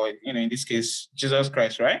God, or in this case, Jesus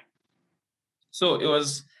Christ, right? So it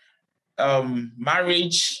was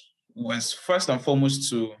marriage was first and foremost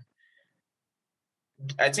to,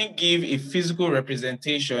 I think, give a physical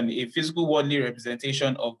representation, a physical worldly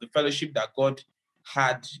representation of the fellowship that God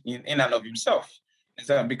had in and of himself.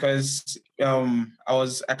 Because I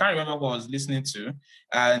can't remember who I was listening to,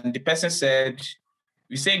 and the person said,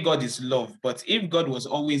 we say God is love, but if God was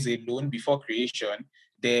always alone before creation,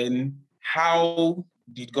 then how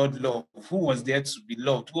did God love? Who was there to be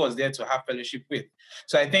loved? Who was there to have fellowship with?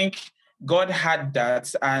 So I think God had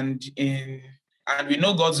that, and we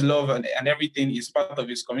know God's love and everything is part of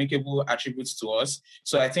his communicable attributes to us.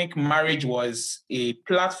 So I think marriage was a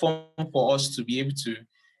platform for us to be able to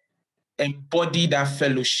embody that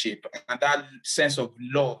fellowship and that sense of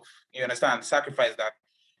love, you understand, sacrifice that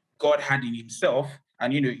God had in himself.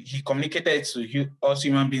 And, he communicated to us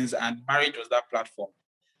human beings, and marriage was that platform.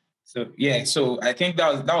 So, yeah, so I think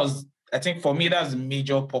that was I think for me, that's the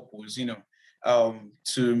major purpose,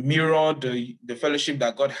 to mirror the fellowship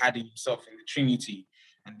that God had in himself in the Trinity.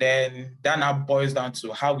 And then that now boils down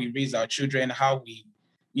to how we raise our children, how we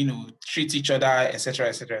treat each other, etc.,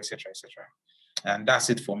 etc., etc., etc. And that's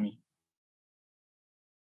it for me.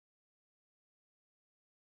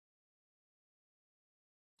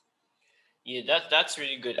 Yeah, that's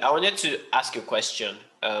really good. I wanted to ask a question.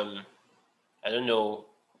 I don't know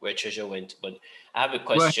where Treasure went, but I have a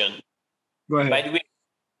question. Go ahead. By the way,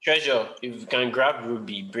 Treasure, if you can grab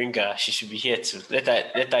Ruby, bring her. She should be here too. Let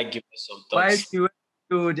her give us some thoughts.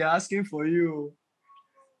 They're asking for you.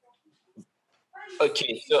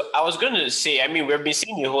 Okay, so I was going to say, I mean, we've been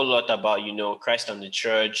seeing a whole lot about, Christ and the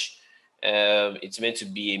church. It's meant to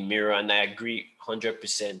be a mirror, and I agree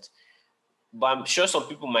 100%. But I'm sure some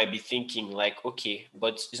people might be thinking, like, okay,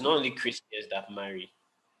 but it's not only Christians that marry,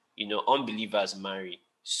 unbelievers marry.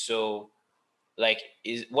 So, like,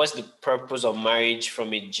 what's the purpose of marriage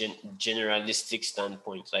from a generalistic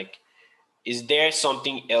standpoint? Like, is there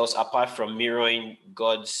something else apart from mirroring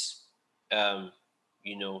God's,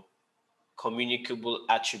 you know, communicable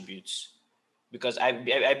attributes? Because I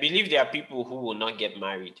believe there are people who will not get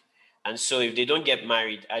married, and so if they don't get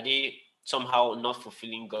married, are they somehow not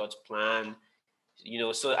fulfilling God's plan?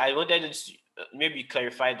 So I wanted to maybe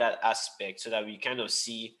clarify that aspect so that we kind of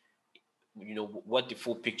see, what the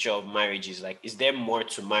full picture of marriage is like. Is there more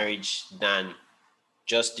to marriage than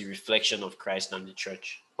just the reflection of Christ and the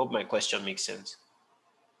church? Hope my question makes sense.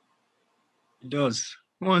 It does.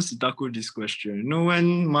 Who wants to tackle this question?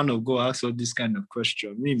 When man of God asks all this kind of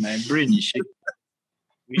question, my brain is shaking.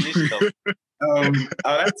 We need stuff.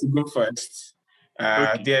 I'd like to go first.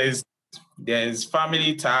 Okay. There is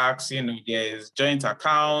family tax, there is joint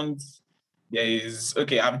account, there is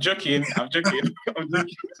I'm joking. I'm joking.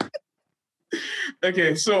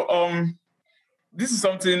 Okay, so this is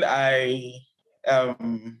something I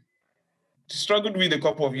struggled with a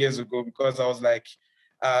couple of years ago, because I was like,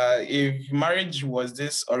 if marriage was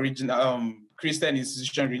this original Christian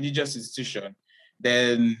institution, religious institution,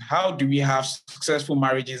 then how do we have successful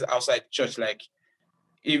marriages outside church? Like,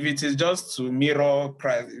 if it is just to mirror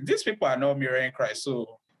Christ, these people are not mirroring Christ.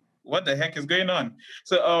 So what the heck is going on?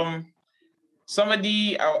 So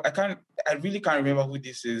somebody, I really can't remember who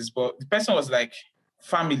this is, but the person was like,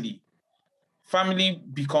 family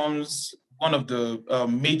becomes one of the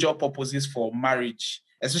major purposes for marriage,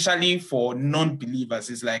 especially for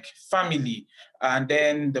non-believers. It's like family, and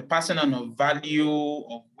then the passing on of value,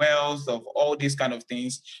 of wealth, of all these kind of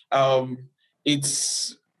things.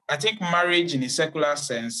 I think marriage in a secular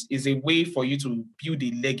sense is a way for you to build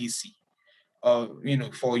a legacy,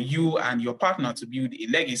 for you and your partner to build a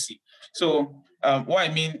legacy. So what I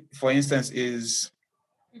mean, for instance, is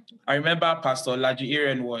I remember Pastor Laji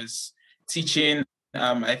Aaron was teaching,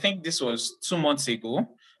 I think this was 2 months ago,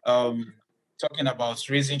 talking about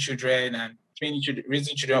raising children and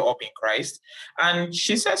raising children up in Christ. And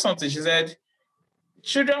she said something. She said,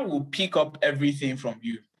 children will pick up everything from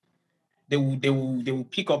you. They will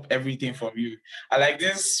pick up everything from you. I like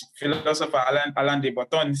this philosopher, Alain de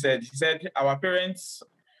Botton said, our parents,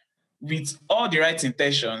 with all the right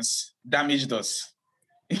intentions, damaged us.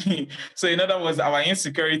 So in other words, our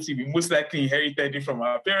insecurity, we most likely inherited it from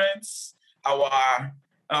our parents. Our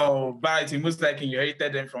vanity, most likely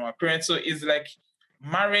inherited them from our parents. So it's like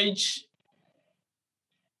marriage,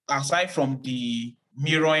 aside from the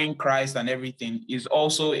mirroring Christ and everything, is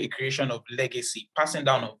also a creation of legacy, passing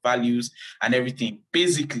down of values and everything.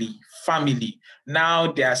 Basically, family.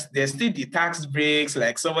 Now there's still the tax breaks,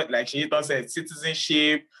 like someone like Shaitan said,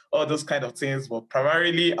 citizenship, all those kind of things, but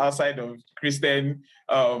primarily outside of Christian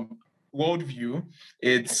worldview,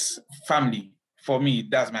 it's family. For me,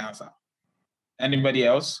 that's my answer. Anybody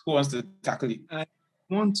else who wants to tackle it? I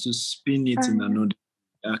want to spin it in another,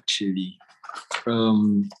 actually.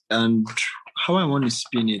 And how I want to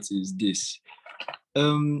spin it is this.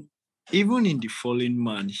 Even in the fallen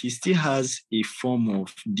man, he still has a form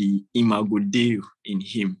of the imago Dei in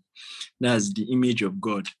him. That's the image of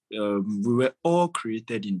God. We were all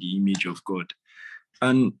created in the image of God.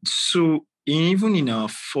 And so even in our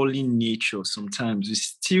fallen nature, sometimes we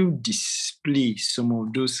still display some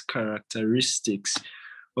of those characteristics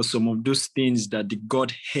or some of those things that the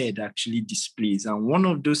Godhead actually displays. And one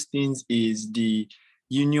of those things is the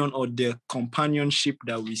union or the companionship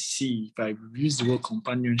that we see. If I use the word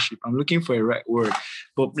companionship, I'm looking for a right word,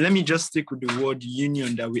 but let me just stick with the word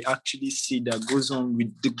union that we actually see that goes on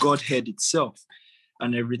with the Godhead itself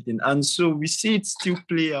and everything. And so we see it still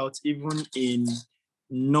play out even in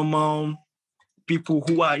normal people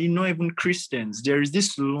who are not even Christians. There is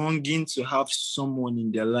this longing to have someone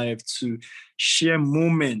in their life to share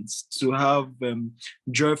moments, to have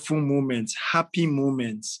joyful moments, happy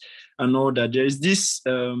moments, and all that. There is this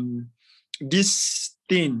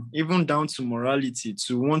thing, even down to morality,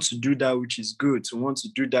 to want to do that which is good, to want to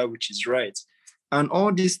do that which is right. And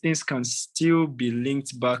all these things can still be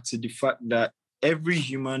linked back to the fact that every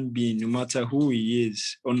human being, no matter who he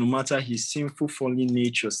is, or no matter his sinful, fallen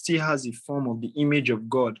nature, still has a form of the image of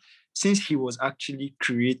God, since he was actually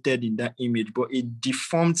created in that image, but a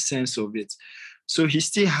deformed sense of it. So he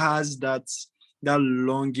still has that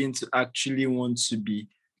longing to actually want to be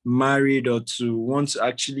married, or to want to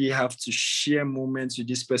actually have to share moments with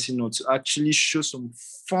this person, or to actually show some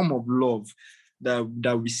form of love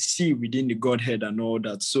that we see within the Godhead and all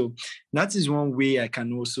that. So that is one way I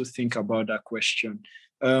can also think about that question.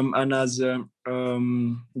 And as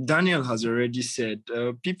Daniel has already said,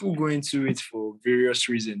 people go into it for various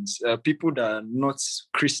reasons. People that are not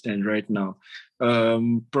Christian right now,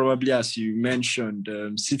 probably as you mentioned,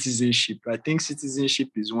 citizenship. I think citizenship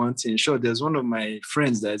is one thing. Sure, there's one of my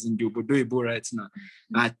friends that is in the Obodo Ibo right now.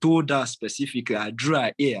 I told her specifically, I drew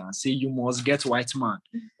her ear and say, you must get white man.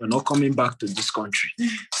 You're not coming back to this country.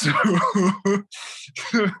 So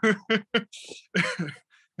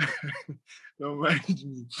don't mind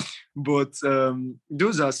me. But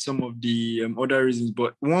those are some of the other reasons.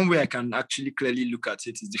 But one way I can actually clearly look at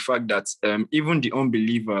it is the fact that even the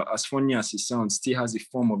unbeliever, as funny as it sounds, still has a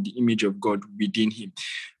form of the image of God within him.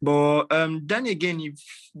 But then again, if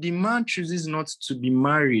the man chooses not to be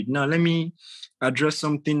married, now let me address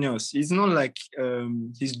something else. It's not like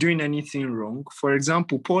he's doing anything wrong. For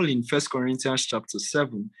example, Paul in 1 Corinthians chapter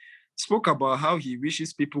 7 spoke about how he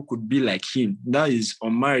wishes people could be like him, that is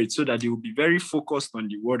unmarried, so that they will be very focused on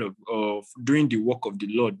the word of doing the work of the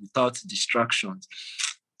Lord without distractions.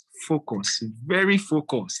 Focus, very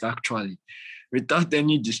focused actually, without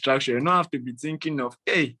any distraction. You don't have to be thinking of,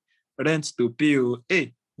 hey, rent to pay,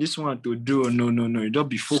 hey, this one to do. No. You don't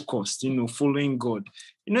be focused, following God.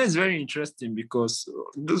 It's very interesting because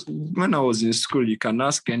when I was in school, you can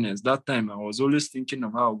ask Ernest, that time I was always thinking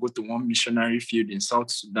of how I'll go to one missionary field in South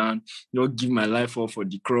Sudan, give my life up for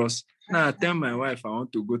the cross. Now I tell my wife I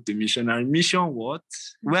want to go to missionary. Mission what?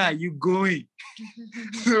 Where are you going?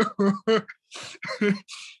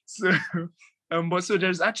 So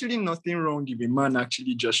there's actually nothing wrong if a man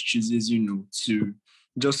actually just chooses, to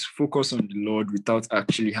just focus on the Lord without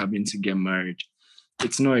actually having to get married.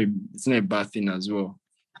 It's not a bad thing as well.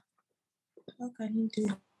 How can he do?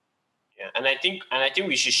 Yeah, and I think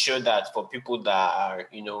we should show that for people that are,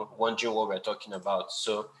 wondering what we're talking about.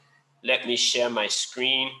 So let me share my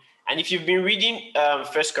screen. And if you've been reading 1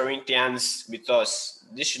 Corinthians with us,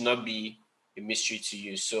 this should not be a mystery to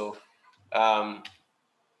you. So 1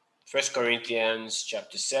 Corinthians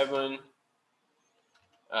chapter 7.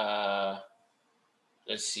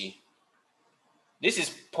 Let's see. This is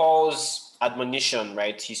Paul's admonition,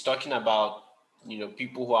 right? He's talking about,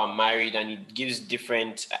 people who are married, and he gives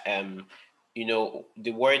different,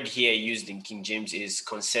 the word here used in King James is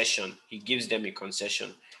concession. He gives them a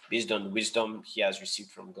concession based on wisdom he has received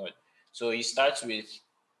from God. So he starts with,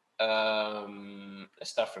 let's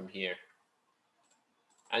start from here.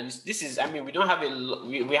 And this is, we don't have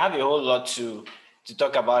we have a whole lot to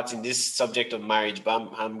talk about in this subject of marriage,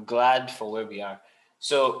 but I'm glad for where we are.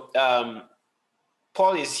 So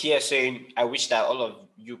Paul is here saying, I wish that all of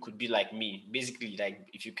you could be like me. Basically, like,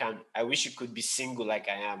 if you can, I wish you could be single like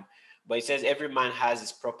I am. But he says every man has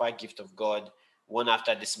his proper gift of God, one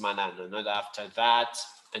after this manner and another after that.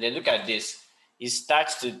 And then look at this. He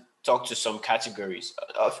starts to talk to some categories.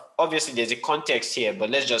 Obviously, there's a context here, but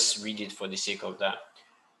let's just read it for the sake of that.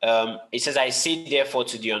 It says, I say therefore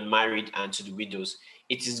to the unmarried and to the widows,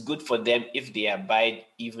 it is good for them if they abide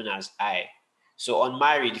even as I. So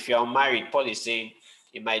unmarried, if you're unmarried, Paul is saying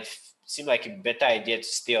it might seem like a better idea to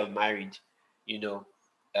stay unmarried,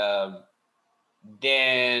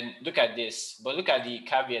 then look at this, but look at the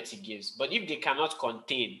caveat he gives. But if they cannot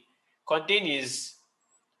contain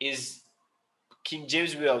is King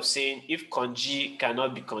James' way of saying if conge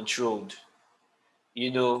cannot be controlled,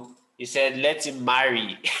 he said, let him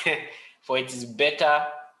marry, for it is better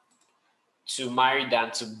to marry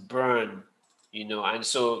than to burn, And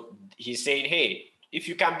so he's saying, hey, if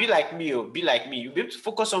you can be like me, be like me. You'll be able to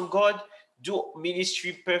focus on God, do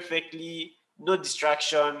ministry perfectly, no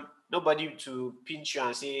distraction, nobody to pinch you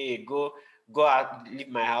and say, hey, go out, leave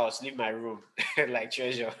my house, leave my room, like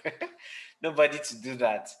treasure. Nobody to do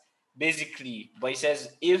that, basically. But he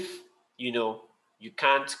says, if, you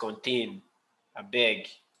can't contain, I beg,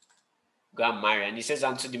 go and marry. And he says,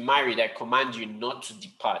 unto the married, I command you not to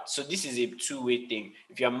depart. So this is a two-way thing.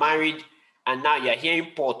 If you're married and now you're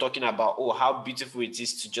hearing Paul talking about, how beautiful it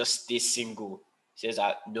is to just stay single. He says,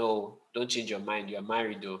 no, don't change your mind. You're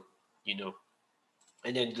married though,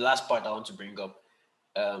 And then the last part I want to bring up,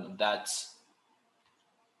 that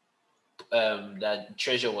that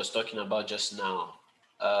Treasure was talking about just now.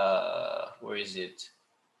 Where is it?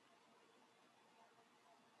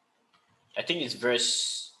 I think it's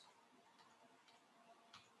verse.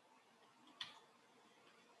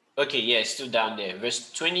 Okay, yeah, it's still down there.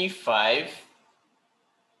 Verse 25,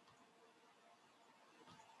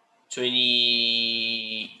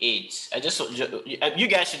 28. You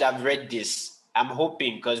guys should have read this. I'm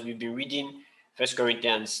hoping, because we've been reading First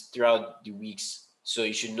Corinthians throughout the weeks, so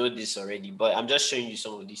you should know this already. But I'm just showing you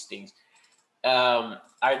some of these things. Art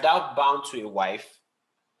thou bound to a wife?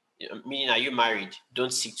 Meaning, are you married?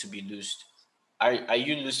 Don't seek to be loosed. Are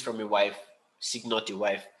you loosed from a wife? Seek not a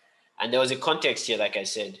wife. And there was a context here, like I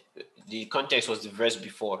said. The context was the verse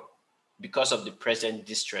before, because of the present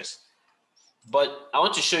distress. But I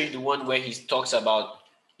want to show you the one where he talks about,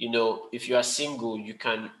 if you are single, you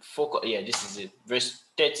can focus. Yeah, this is it. Verse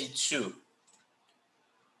 32.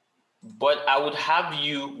 But I would have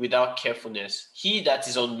you without carefulness. He that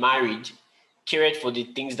is unmarried careth for the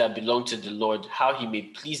things that belong to the Lord, how he may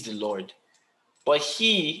please the Lord. But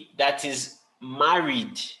he that is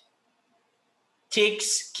married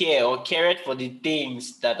takes care or careth for the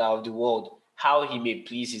things that are of the world, how he may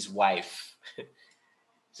please his wife.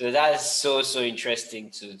 So that's so interesting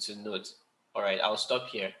to note. All right, I'll stop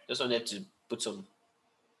here. Just wanted to put some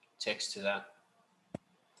text to that.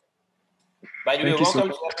 By the way, welcome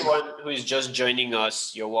to everyone who is just joining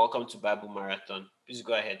us. You're welcome to Bible Marathon. Please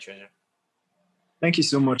go ahead, Treasure. Thank you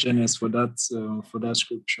so much, Ernest, for that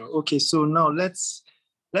scripture. Okay, so now let's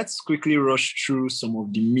quickly rush through some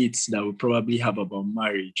of the myths that we probably have about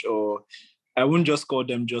marriage, or I won't just call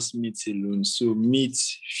them just myths alone. So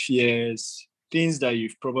myths, fears, things that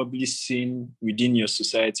you've probably seen within your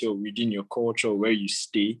society or within your culture or where you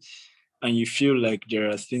stay, and you feel like there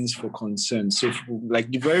are things for concern. So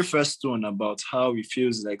like the very first one about how it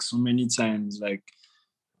feels like so many times, like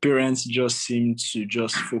parents just seem to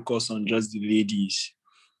just focus on just the ladies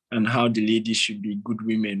and how the ladies should be good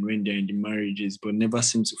women when they're in the marriages, but never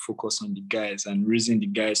seem to focus on the guys and raising the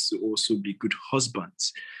guys to also be good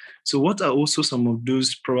husbands. So what are also some of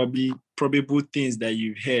those probable things that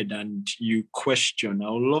you've heard and you question?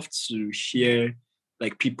 I would love to hear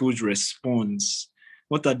like people's response.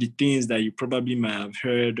 What are the things that you probably might have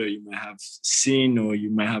heard or you might have seen or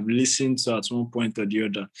you might have listened to at one point or the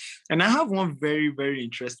other? And I have one very, very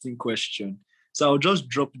interesting question. So I'll just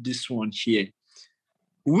drop this one here.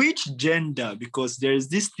 Which gender, because there is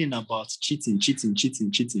this thing about cheating.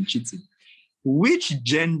 Which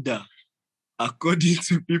gender, according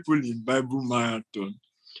to people in Bible Marathon,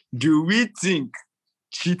 do we think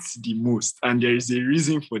cheats the most? And there is a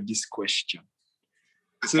reason for this question.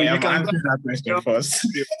 So you can answer that question first.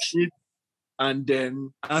 And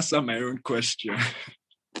then answer my own question.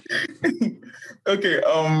 Okay,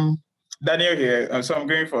 Daniel here. So I'm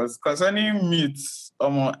going first. Concerning myths,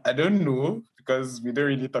 I don't know because we don't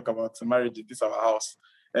really talk about marriage in this our house.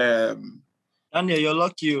 Daniel, you're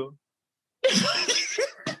lucky.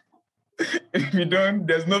 We don't.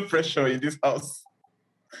 There's no pressure in this house,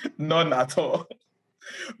 none at all.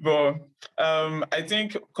 But I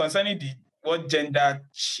think concerning what gender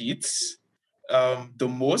cheats the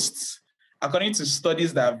most, according to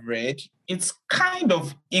studies that I've read, it's kind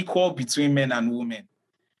of equal between men and women,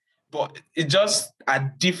 but it's just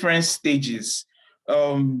at different stages.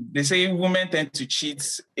 They say women tend to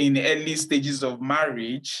cheat in early stages of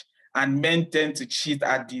marriage, and men tend to cheat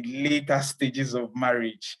at the later stages of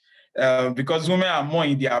marriage. Because women are more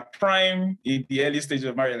in their prime in the early stage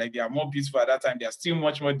of marriage, like they are more beautiful at that time, they are still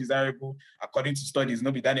much more desirable according to studies. No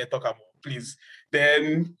be Daniel talk about, please.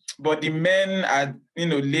 Then, but the men are,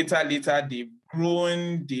 later, they've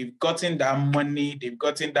grown, they've gotten that money, they've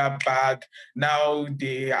gotten that bag. Now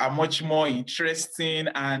they are much more interesting,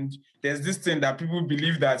 and there's this thing that people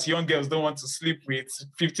believe that young girls don't want to sleep with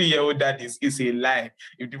 50-year-old daddies. Is a lie.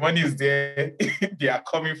 If the money is there, they are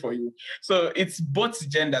coming for you. So it's both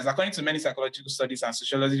genders. According to many psychological studies and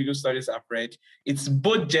sociological studies I've read, it's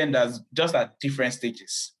both genders, just at different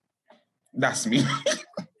stages. That's me.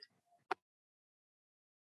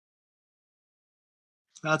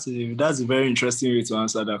 That's a very interesting way to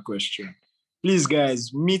answer that question. Please,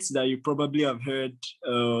 guys, myths that you probably have heard,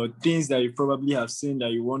 things that you probably have seen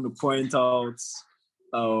that you want to point out,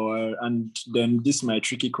 and then this is my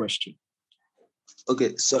tricky question.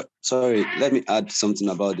 Okay, so sorry. Let me add something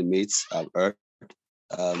about the myths I've heard.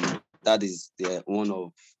 That is there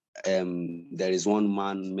is one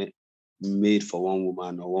man made for one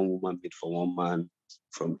woman, or one woman made for one man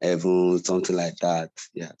from heaven, something like that.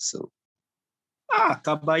 Yeah. So.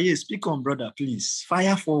 Kabaye, speak on, brother, please.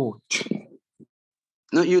 Fire forward.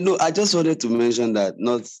 No, I just wanted to mention that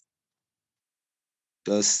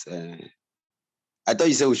Just, I thought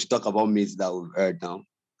you said we should talk about mates that we've heard now,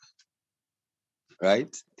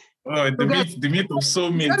 right? Oh, So guys, the myth of is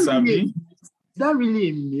soulmates, that really, Abi. is that really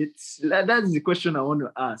a myth? That's the question I want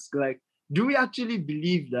to ask. Like, do we actually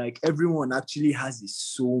believe like everyone actually has a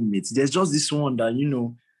soulmate? There's just this one that you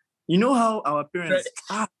know how our parents,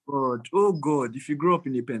 God, oh God, if you grow up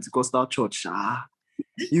in a Pentecostal church,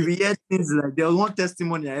 you will hear things like there was one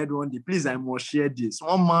testimony I had one day. Please, I must share this.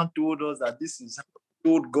 One man told us that this is how he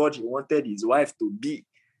told God he wanted his wife to be.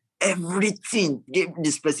 Everything, gave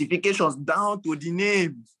the specifications down to the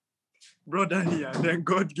name. Brother here, and then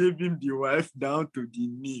God gave him the wife down to the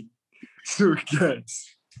name. So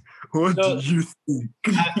guys, what do So, you think?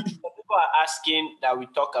 people are asking that we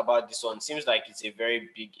talk about this one. Seems like it's a very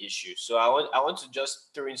big issue. So I want to just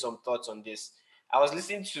throw in some thoughts on this. I was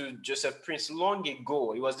listening to Joseph Prince long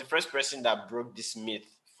ago. He was the first person that broke this myth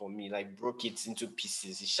for me, like broke it into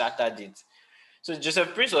pieces. He shattered it. So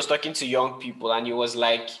Joseph Prince was talking to young people, and he was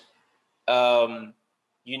like, the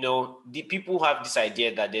people have this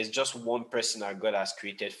idea that there's just one person that God has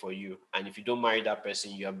created for you, and if you don't marry that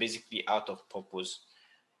person, you are basically out of purpose.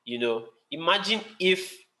 Imagine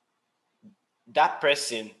if that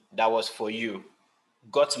person that was for you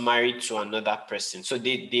got married to another person. So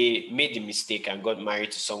they made the mistake and got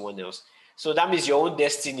married to someone else. So that means your own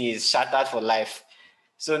destiny is shattered for life.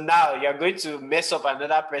 So now you're going to mess up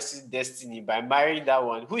another person's destiny by marrying that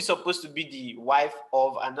one who is supposed to be the wife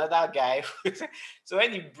of another guy. So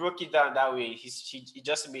when he broke it down that way, it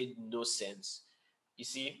just made no sense. You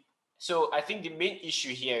see? So I think the main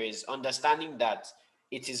issue here is understanding that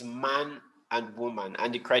it is man and woman,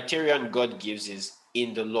 and the criterion God gives is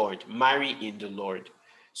in the Lord, marry in the Lord.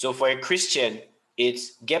 So for a Christian,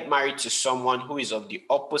 it's get married to someone who is of the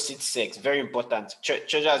opposite sex. Very important.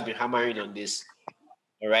 Church has been hammering on this.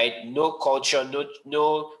 All right. No culture,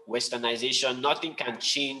 no westernization. Nothing can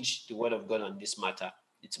change the word of God on this matter.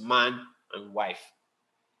 It's man and wife.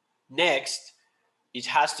 Next, it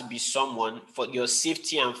has to be someone for your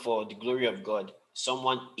safety and for the glory of God,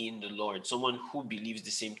 someone in the Lord, someone who believes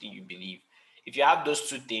the same thing you believe. If you have those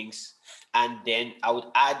two things, and then I would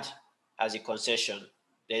add as a concession,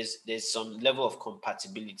 there's some level of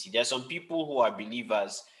compatibility. There are some people who are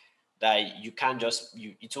believers that you can't just,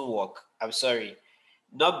 it won't work. I'm sorry.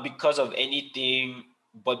 Not because of anything,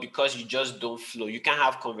 but because you just don't flow. You can't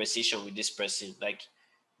have conversation with this person. Like,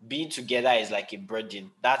 being together is like a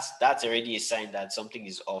burden. That's already a sign that something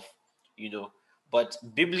is off. But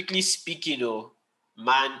biblically speaking,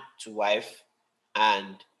 man to wife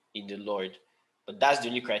and in the Lord. But that's the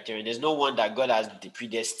only criterion. There's no one that God has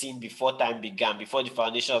predestined before time began, before the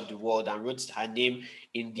foundation of the world, and wrote her name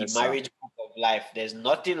in the marriage book of life. There's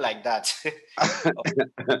nothing like that.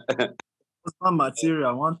 Husband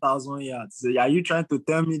material 1,000 yards. So are you trying to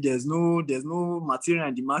tell me there's no material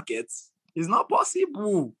in the market? It's not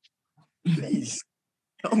possible. Please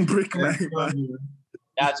don't break my mind.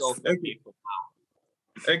 That's all.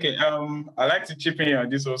 Okay. I like to chip in on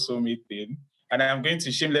this also mate thing, and I'm going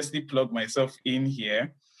to shamelessly plug myself in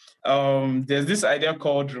here. There's this idea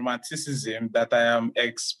called romanticism that I am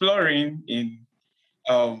exploring in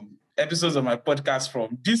episodes of my podcast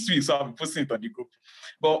from this week, so I'll be posting it on the group.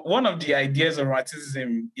 But one of the ideas of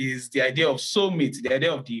romanticism is the idea of soulmate, the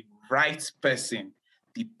idea of the right person,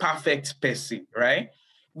 the perfect person, right?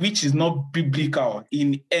 Which is not biblical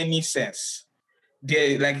in any sense.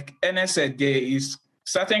 There, like Ernest said, there is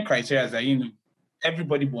certain criteria that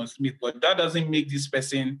everybody wants to meet, but that doesn't make this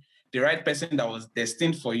person the right person that was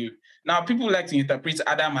destined for you. Now, people like to interpret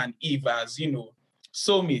Adam and Eve as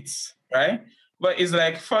soulmates, right? But it's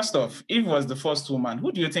like, first off, Eve was the first woman.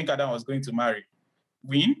 Who do you think Adam was going to marry?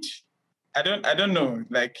 Wind? I don't know.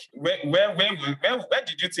 Like, where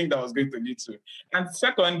did you think that was going to lead to? And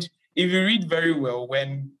second, if you read very well,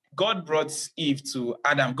 when God brought Eve to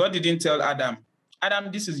Adam, God didn't tell Adam,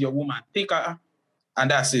 this is your woman, take her, and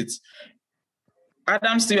that's it.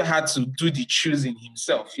 Adam still had to do the choosing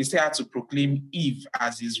himself. He still had to proclaim Eve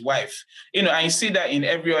as his wife. And you see that in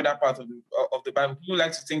every other part of the Bible. People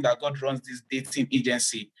like to think that God runs this dating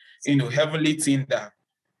agency, heavenly Tinder,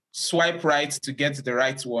 swipe right to get the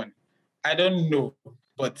right one. I don't know,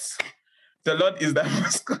 but the Lord is that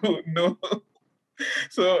most cool. No.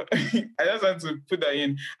 So I just want to put that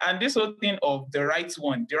in. And this whole thing of the right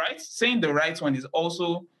one, saying the right one is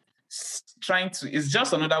also it's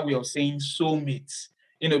just another way of saying soulmate,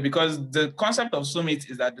 because the concept of soulmate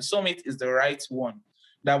is that the soulmate is the right one.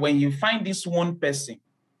 That when you find this one person,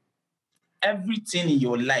 everything in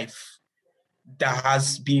your life that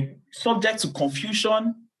has been subject to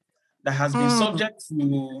confusion, that has been subject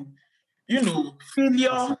to,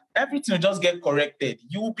 failure, everything will just get corrected.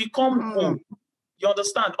 You will become whole. You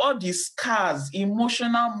understand? All these scars,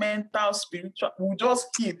 emotional, mental, spiritual, will just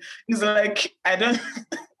hit. It's like, I don't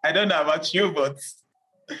I don't know about you, but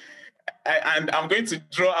and I'm going to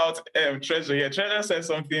draw out Treasure here. Treasure said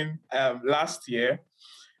something last year.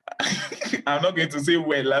 I'm not going to say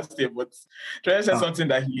when last year, but Treasure said something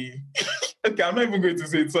that he okay, I'm not even going to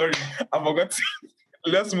say it, sorry. I forgot.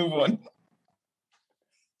 Let's move on.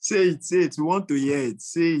 Say it. We want to hear it.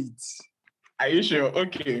 Say it. Are you sure?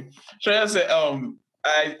 Okay. Treasure said,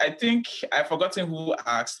 I think I've forgotten who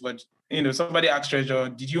asked, but somebody asked Treasure,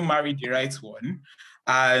 did you marry the right one?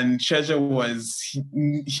 And Treasure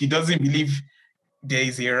he doesn't believe there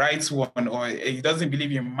is a right one, or he doesn't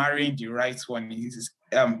believe in marrying the right one.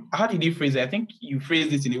 How did he phrase it? I think you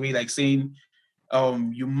phrased it in a way like saying,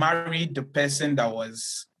 you married the person that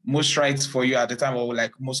was most right for you at the time, or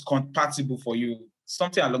like most compatible for you,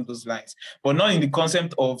 something along those lines, but not in the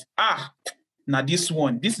concept of, now this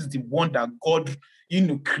is the one that God,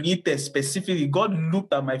 created specifically. God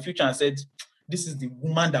looked at my future and said, this is the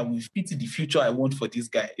woman that will fit the future I want for this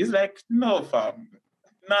guy. It's like, no, fam,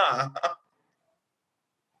 nah.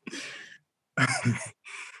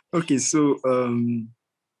 Okay, so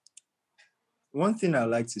one thing I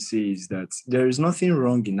like to say is that there is nothing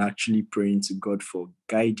wrong in actually praying to God for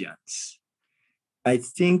guidance. I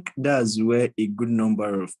think that's where a good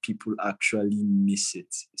number of people actually miss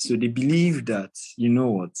it. So they believe that,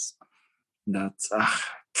 that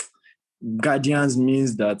guidance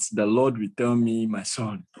means that the Lord will tell me, my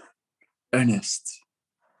son, Ernest,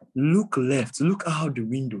 look left, look out the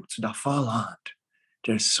window to the far land.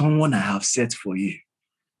 There's someone I have set for you.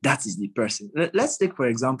 That is the person. Let's take, for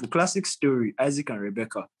example, classic story, Isaac and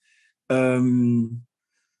Rebecca.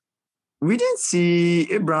 We didn't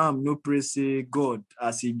see Abraham no praise God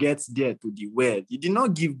as he gets there to the well. He did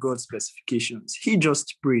not give God specifications. He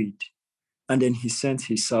just prayed. And then he sent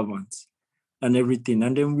his servant and everything.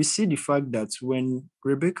 And then we see the fact that when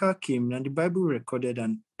Rebecca came, and the Bible recorded,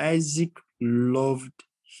 and Isaac loved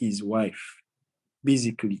his wife,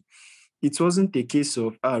 basically. It wasn't a case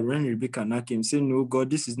of, when Rebecca now came, say, no,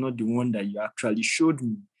 God, this is not the one that you actually showed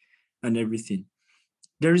me and everything.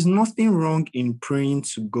 There is nothing wrong in praying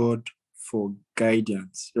to God for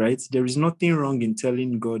guidance, right? There is nothing wrong in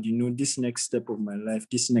telling God, this next step of my life,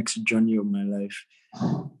 this next journey of my life,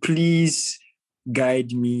 please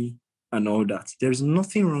guide me and all that. There's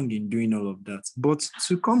nothing wrong in doing all of that. But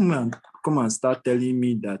to come and start telling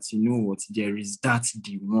me that, there is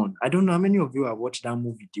the one. I don't know how many of you have watched that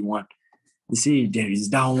movie, The One. You see, there is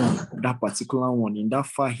that one, that particular one in that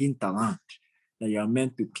far hinterland that you are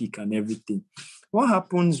meant to pick and everything. What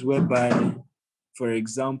happens whereby, for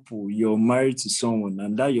example, you're married to someone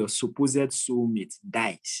and that your supposed soulmate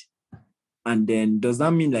dies? And then does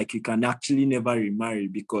that mean like you can actually never remarry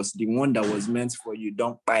because the one that was meant for you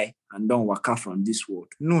don't buy and don't walk out from this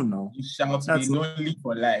world? No. You shall be lonely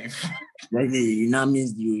for life. That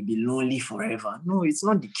means you will be lonely forever. No, it's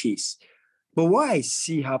not the case. But what I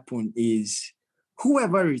see happen is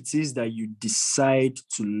whoever it is that you decide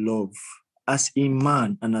to love as a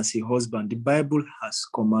man and as a husband, the Bible has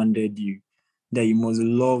commanded you that you must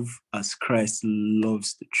love as Christ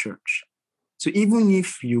loves the church. So even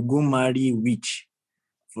if you go marry witch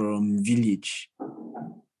from village,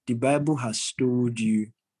 the Bible has told you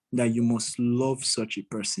that you must love such a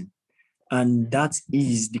person. And that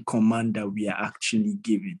is the command that we are actually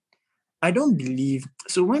given. I don't believe,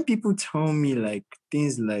 so when people tell me like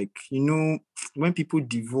things like, when people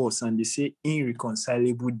divorce and they say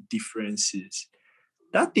irreconcilable differences,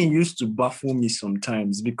 that thing used to baffle me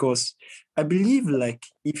sometimes because I believe like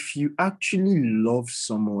if you actually love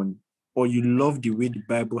someone or you love the way the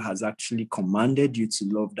Bible has actually commanded you to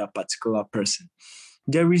love that particular person,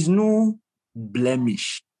 there is no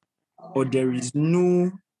blemish or there is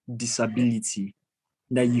no disability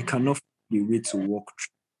that you cannot find a way to walk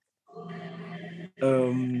through.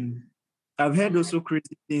 I've heard also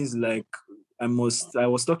crazy things like I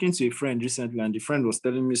was talking to a friend recently and the friend was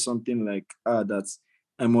telling me something like that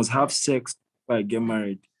I must have sex before I get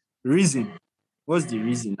married. Reason? What's the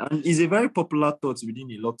reason? And it's a very popular thought within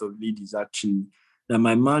a lot of ladies actually, that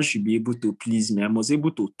my man should be able to please me. I must be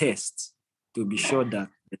able to test to be sure that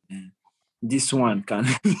this one can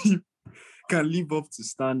live up to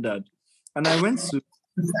standard. And I went to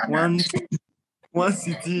one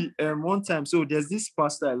city one time. So there's this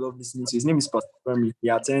pastor I love listening to. His name is Pastor Femi. He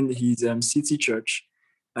attends his city church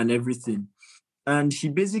and everything. And he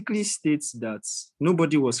basically states that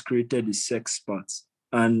nobody was created a sex part.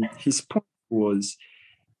 And his point was,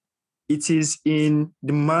 it is in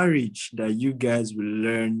the marriage that you guys will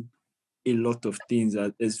learn a lot of things,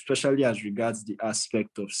 especially as regards the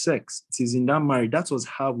aspect of sex. It is in that marriage. That was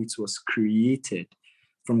how it was created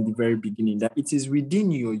from the very beginning, that it is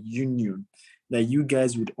within your union that you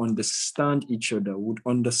guys would understand each other, would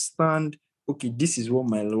understand, okay, this is what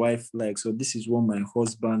my wife likes, or this is what my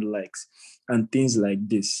husband likes, and things like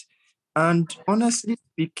this. And honestly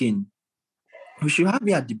speaking, we should have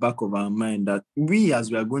it at the back of our mind that we,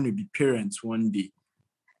 as we are going to be parents one day,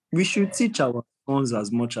 we should teach our sons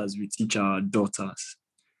as much as we teach our daughters.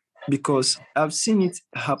 Because I've seen it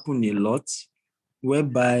happen a lot,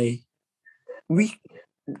 whereby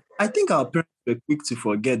I think our parents were quick to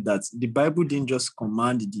forget that the Bible didn't just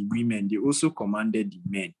command the women, they also commanded the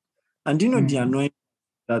men. And the annoying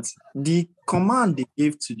that the command they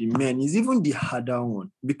gave to the men is even the harder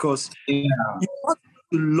one, because you want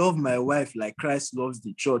to love my wife like Christ loves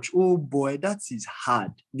the church. Oh boy, that is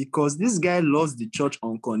hard, because this guy loves the church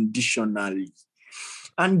unconditionally.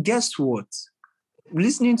 And guess what?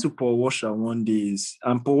 Listening to Paul Washer one day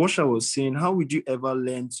and Paul Washer was saying, how would you ever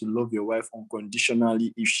learn to love your wife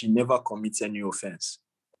unconditionally if she never commits any offense?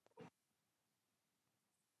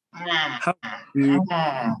 How would you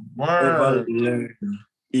ever learn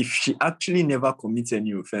if she actually never commits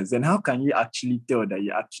any offense? Then how can you actually tell that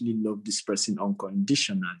you actually love this person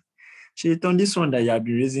unconditionally? She on this one that you have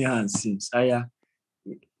been raising hands since.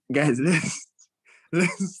 Guys,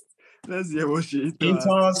 let's hear what she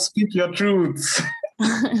Inter, speak your truth.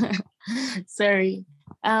 Sorry.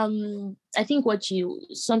 I think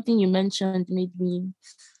something you mentioned made me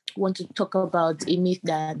want to talk about a myth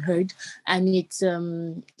that I've heard, and it's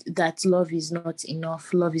that love is not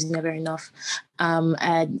enough. Love is never enough.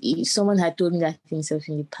 And someone had told me that himself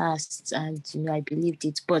in the past, and I believed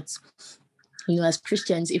it. But as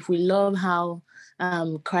Christians, if we love how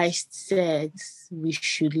Christ said we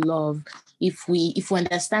should love, if we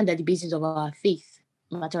understand that the basis of our faith,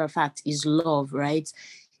 matter of fact, is love, right?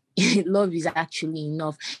 Love is actually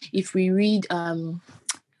enough. If we read 1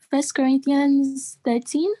 Corinthians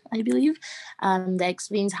 13, I believe, that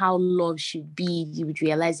explains how love should be, you would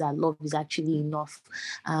realize that love is actually enough.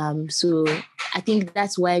 So I think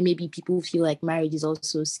that's why maybe people feel like marriage is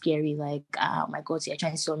also scary, like, oh my God, you're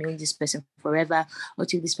trying to tell me with this person forever, or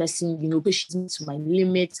to this person, pushes me to my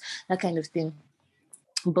limits, that kind of thing.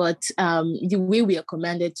 But the way we are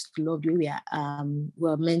commanded to love, the way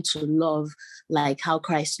we're meant to love, like how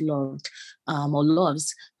Christ loved or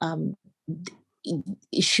loves,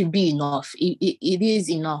 it should be enough. It is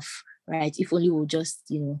enough, right? If only we'll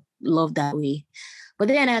just, love that way. But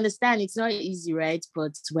then I understand it's not easy, right?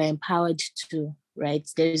 But we're empowered to, right?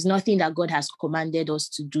 There is nothing that God has commanded us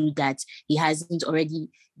to do that He hasn't already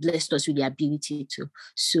blessed us with the ability to.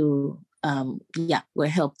 So, we're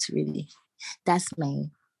helped, really. That's my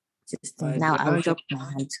system. Now I'll drop my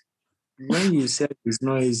hand. When you said it's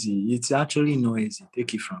not easy, it's actually not easy.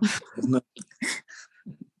 Take it from me. It's not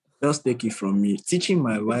just take it from me. Teaching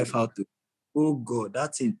my wife how to, oh God,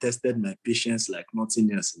 that thing tested my patience like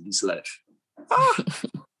nothing else in this life.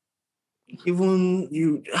 Even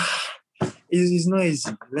you, it's not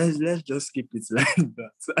easy. Let's just keep it like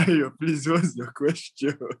that. Ayo, please, what's your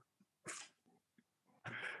question?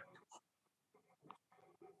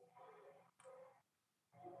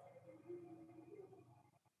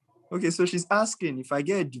 Okay, so she's asking, if I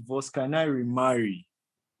get a divorce, can I remarry?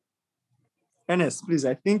 Ernest, please,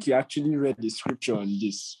 I think you actually read the scripture on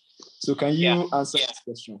this. So can you answer this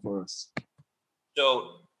question for us?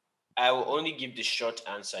 So I will only give the short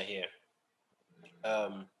answer here.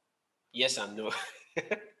 Yes and no.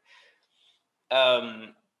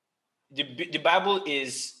 The Bible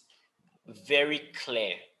is very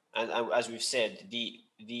clear, and as we've said,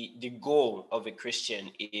 the goal of a Christian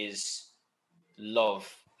is love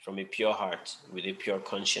from a pure heart with a pure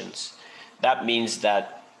conscience. That means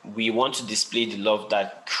that we want to display the love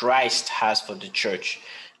that Christ has for the church.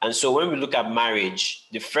 And so when we look at marriage,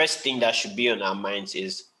 the first thing that should be on our minds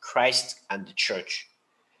is Christ and the church.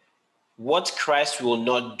 What Christ will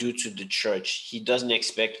not do to the church, He doesn't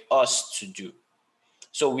expect us to do.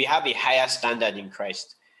 So we have a higher standard in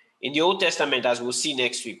Christ. In the Old Testament, as we'll see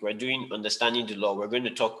next week, we're doing Understanding the Law. We're going to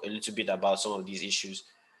talk a little bit about some of these issues.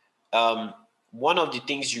 One of the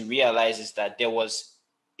things you realize is that there was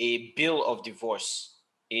a bill of divorce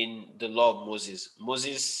in the law of Moses.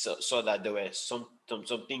 Moses saw that there were some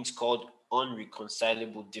things called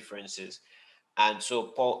unreconcilable differences. And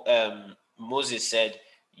so Moses said,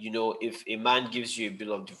 if a man gives you a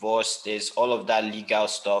bill of divorce, there's all of that legal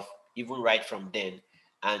stuff, even right from then,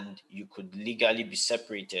 and you could legally be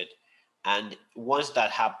separated. And once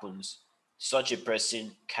that happens, such a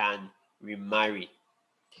person can remarry.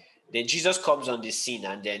 Then Jesus comes on the scene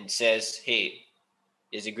and then says, hey,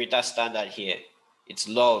 There's a greater standard here. It's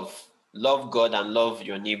love. Love God and love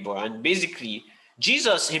your neighbor. And basically,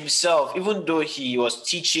 Jesus himself, even though he was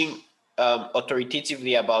teaching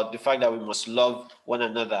authoritatively about the fact that we must love one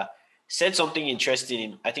another, said something interesting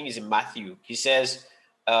in, I think it's in Matthew. He says,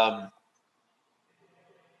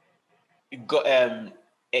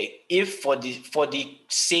 if for the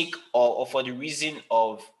sake or for the reason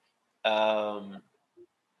of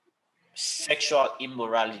sexual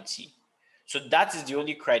immorality. So that is the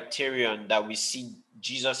only criterion that we see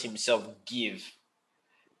Jesus himself give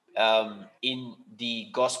in the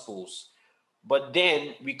Gospels. But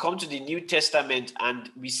then we come to the New Testament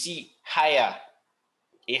and we see a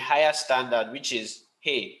higher standard, which is,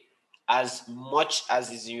 hey, as much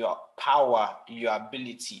as is in your power, in your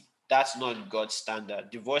ability, that's not God's standard.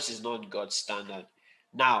 Divorce is not God's standard.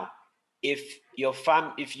 Now, if your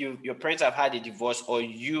parents have had a divorce, or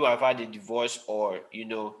you have had a divorce, or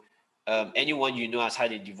anyone you know has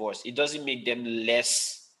had a divorce, it doesn't make them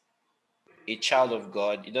less a child of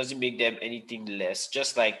God. It doesn't make them anything less.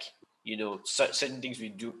 Just like certain things we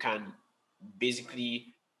do can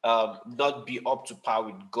basically not be up to par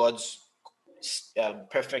with God's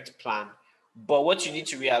perfect plan. But what you need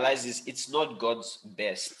to realize is it's not God's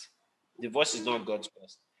best. Divorce is not God's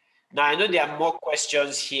best. Now, I know there are more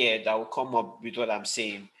questions here that will come up with what I'm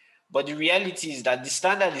saying, but the reality is that the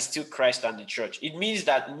standard is still Christ and the church. It means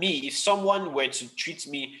that if someone were to treat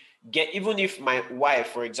me, even if my wife,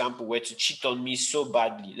 for example, were to cheat on me so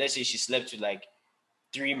badly, let's say she slept with like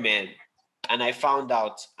 3 men, and I found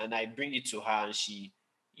out and I bring it to her and she,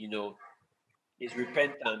 is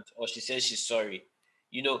repentant, or she says she's sorry,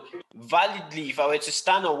 validly, if I were to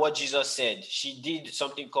stand on what Jesus said, she did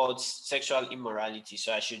something called sexual immorality.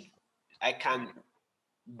 So I can,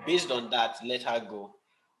 based on that, let her go.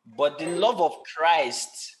 But the love of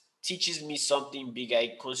Christ teaches me something bigger.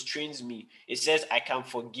 It constrains me. It says I can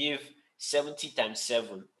forgive 70 times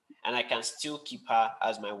 7 and I can still keep her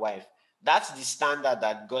as my wife. That's the standard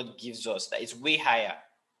that God gives us. That it's way higher.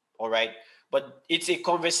 All right. But it's a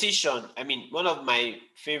conversation. I mean, one of my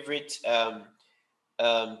favorite,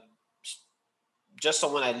 just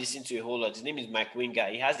someone I listen to a whole lot, his name is Mike Winger.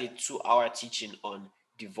 He has a 2-hour teaching on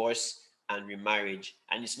divorce and remarriage,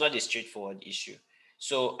 and it's not a straightforward issue.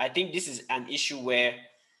 So I think this is an issue where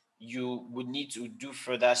you would need to do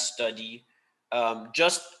further study.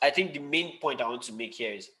 I think the main point I want to make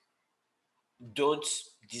here is don't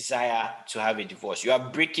desire to have a divorce. You are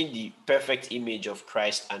breaking the perfect image of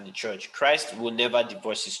Christ and the church. Christ will never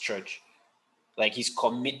divorce his church. Like, he's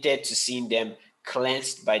committed to seeing them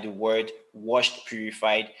cleansed by the word, washed,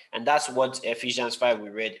 purified. And that's what Ephesians 5 we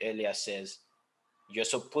read earlier says. You're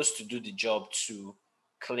supposed to do the job to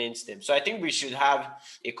cleanse them. So I think we should have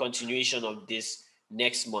a continuation of this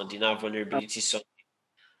next month in our vulnerability Sunday.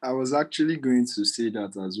 I was actually going to say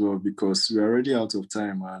that as well, because we're already out of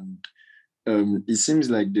time, and it seems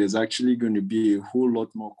like there's actually going to be a whole lot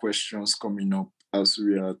more questions coming up as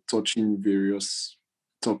we are touching various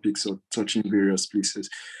topics or touching various places.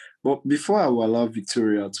 But before I will allow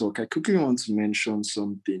Victoria to talk, I quickly want to mention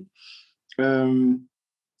something.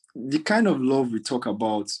 The kind of love we talk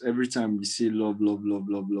about every time we say love, love, love,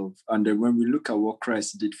 love, love. And then when we look at what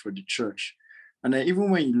Christ did for the church, and then even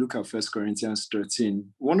when you look at 1 Corinthians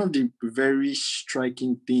 13, one of the very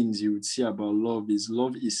striking things you would see about love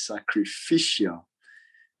is sacrificial,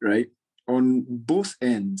 right? On both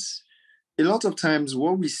ends. A lot of times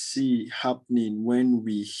what we see happening when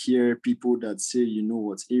we hear people that say,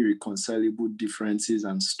 irreconcilable differences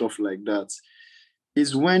and stuff like that,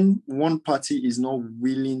 is when one party is not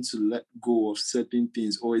willing to let go of certain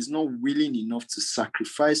things, or is not willing enough to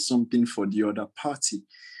sacrifice something for the other party.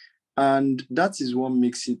 And that is what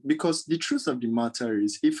makes it, because the truth of the matter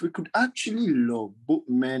is, if we could actually love both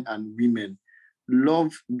men and women,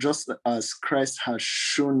 love just as Christ has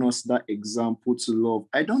shown us that example to love,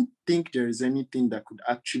 I don't think there is anything that could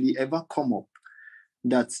actually ever come up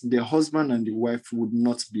that the husband and the wife would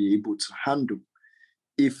not be able to handle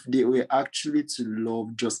if they were actually to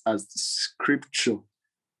love just as the scripture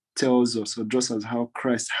tells us, or just as how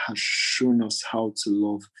Christ has shown us how to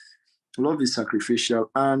love. Love is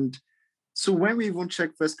sacrificial. And so when we even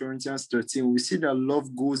check 1 Corinthians 13, we see that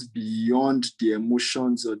love goes beyond the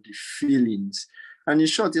emotions or the feelings. And in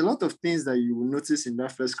short, a lot of things that you will notice in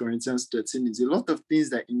that 1 Corinthians 13 is a lot of things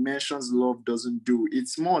that it mentions love doesn't do.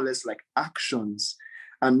 It's more or less like actions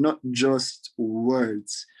and not just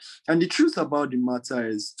words. And the truth about the matter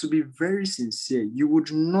is, to be very sincere, you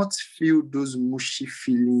would not feel those mushy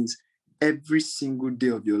feelings every single day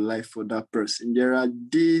of your life for that person. There are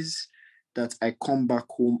days that I come back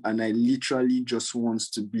home and I literally just want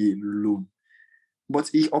to be alone. But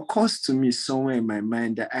it occurs to me somewhere in my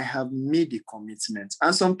mind that I have made a commitment.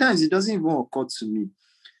 And sometimes it doesn't even occur to me.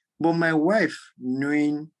 But my wife,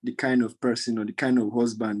 knowing the kind of person or the kind of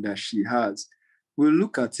husband that she has, will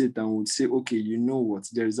look at it and would say, okay, you know what?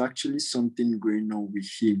 There is actually something going on with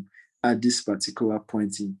him at this particular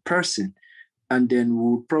point in person. And then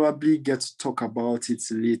we'll probably get to talk about it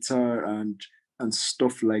later and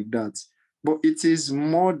stuff like that. But it is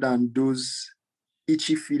more than those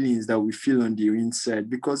itchy feelings that we feel on the inside,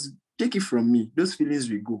 because take it from me, those feelings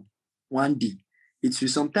will go one day.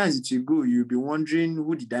 Sometimes it will go, you'll be wondering,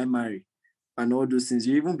 who did I marry? And all those things.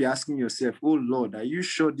 You even be asking yourself, oh Lord, are you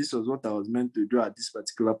sure this was what I was meant to do at this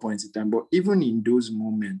particular point in time? But even in those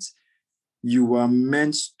moments, you are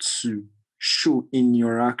meant to show in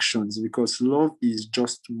your actions, because love is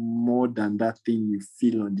just more than that thing you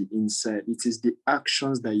feel on the inside. It is the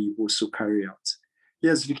actions that you also carry out.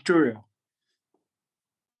 Yes, Victoria.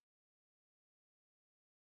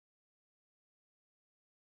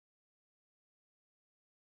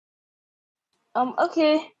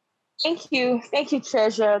 Okay. Thank you,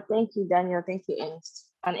 Treasure. Thank you, Daniel. Thank you, Ernst,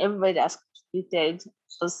 and everybody that's contributed.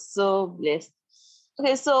 I was so blessed.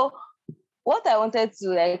 Okay, so what I wanted to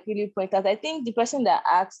really point out, I think the person that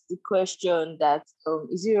asked the question that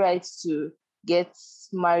is it right to get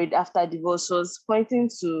married after divorce was pointing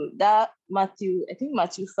to that Matthew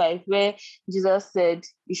 5, where Jesus said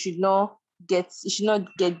you should not get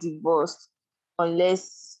divorced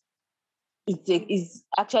unless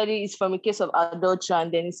it's from a case of adultery,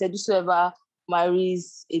 and then he said whosoever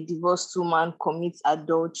marries a divorced woman commits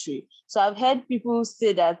adultery. So I've heard people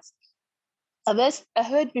say that. I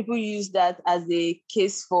heard people use that as a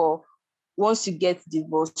case for once you get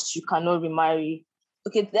divorced, you cannot remarry.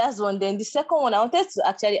 Okay, that's one. Then the second one, I wanted to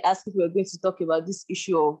actually ask if we were going to talk about this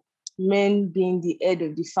issue of men being the head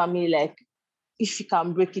of the family, like if you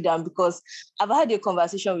can break it down, because I've had a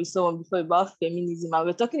conversation with someone before about feminism, and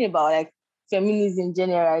we're talking about like feminism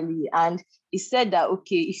generally. And he said that,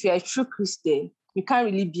 okay, if you're a true Christian, you can't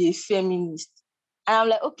really be a feminist. And I'm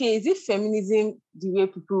like, okay, is it feminism the way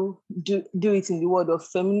people do it in the world, of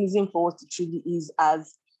feminism for what it truly is,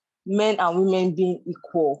 as men and women being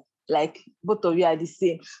equal, like both of you are the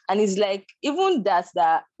same? And it's like, even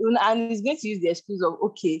and he's going to use the excuse of,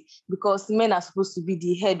 okay, because men are supposed to be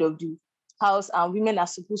the head of the house and women are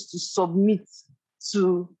supposed to submit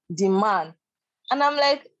to the man. And I'm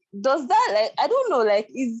like, does that, I don't know,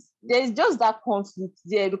 there's just that conflict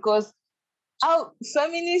there, because how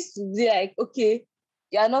feminists would be like, okay,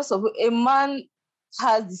 you're not supposed, a man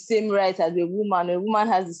has the same rights as a woman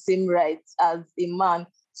has the same rights as a man.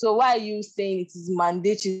 So why are you saying it is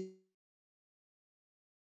mandatory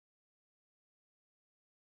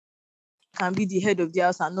can be the head of the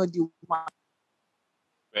house and not the woman?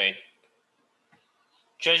 Right.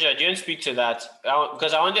 Treasure, do you want to speak to that?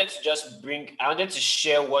 Because I wanted to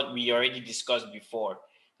share what we already discussed before.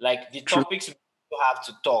 Like the topics we have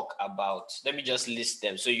to talk about. Let me just list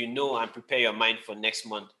them so you know and prepare your mind for next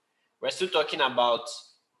month. We're still talking about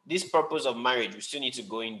this purpose of marriage. We still need to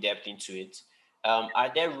go in depth into it.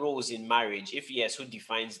 Are there roles in marriage? If yes, who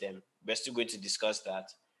defines them? We're still going to discuss that.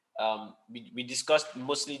 We discussed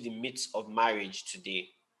mostly the myths of marriage today.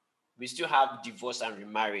 We still have divorce and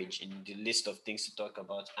remarriage in the list of things to talk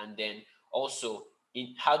about. And then also,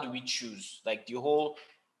 in how do we choose? Like the whole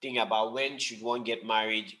thing about when should one get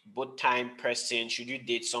married, both time, person, should you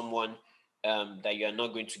date someone that you are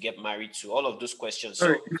not going to get married to? All of those questions.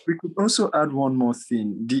 Sorry, if we could also add one more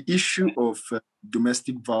thing. The issue of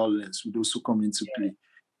domestic violence would also come into play.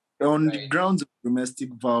 On the grounds of domestic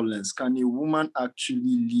violence, can a woman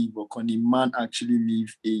actually live, or can a man actually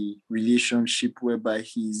live a relationship whereby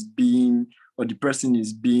he's being, or the person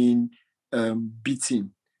is being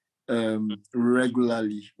beaten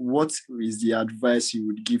regularly? What is the advice you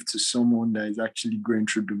would give to someone that is actually going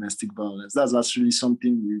through domestic violence? That's actually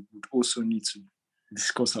something we would also need to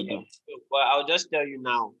discuss about. Well, I'll just tell you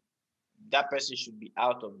now, that person should be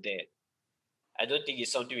out of there. I don't think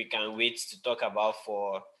it's something we can wait to talk about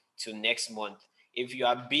till next month. If you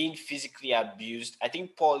are being physically abused, I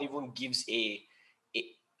think Paul even gives a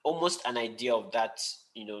almost an idea of that,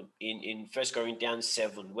 in 1 Corinthians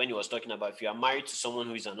 7, when he was talking about if you are married to someone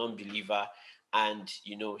who is an unbeliever and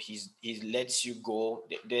he lets you go,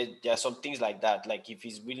 there are some things like that. Like if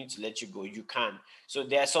he's willing to let you go, you can. So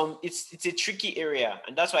there are some, it's a tricky area,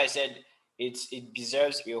 and that's why I said it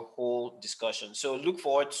deserves a whole discussion. So look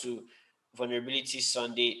forward to Vulnerability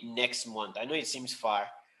Sunday next month. I know it seems far,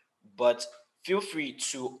 but feel free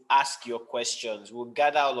to ask your questions. We'll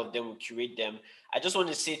gather all of them, we'll curate them. I just want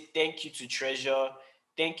to say thank you to Treasure.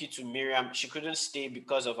 Thank you to Miriam. She couldn't stay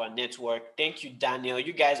because of her network. Thank you, Daniel.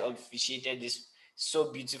 You guys officiated this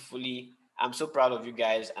so beautifully. I'm so proud of you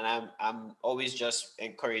guys, and I'm always just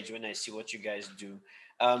encouraged when I see what you guys do.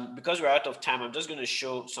 Because we're out of time, I'm just going to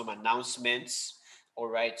show some announcements. All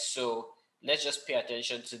right, so let's just pay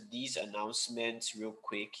attention to these announcements real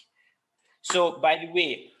quick. So, by the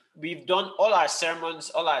way, we've done all our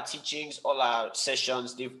sermons, all our teachings, all our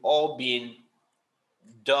sessions. They've all been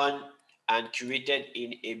done and curated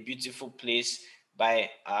in a beautiful place by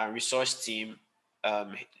our resource team,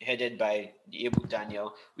 headed by the able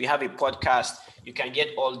Daniel. We have a podcast. You can get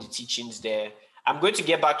all the teachings there. I'm going to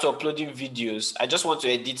get back to uploading videos. I just want to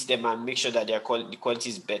edit them and make sure that the quality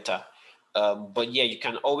is better. But yeah, you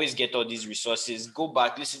can always get all these resources. Go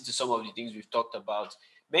back, listen to some of the things we've talked about.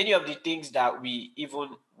 Many of the things that we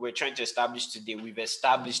even were trying to establish today, we've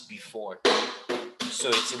established before. So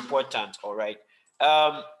it's important, all right?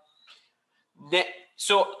 Um,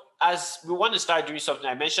 so as we want to start doing something,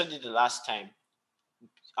 I mentioned it the last time.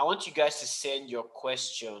 I want you guys to send your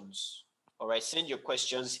questions, all right? Send your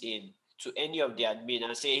questions in to any of the admin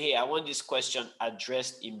and say, hey, I want this question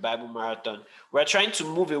addressed in Bible Marathon. We're trying to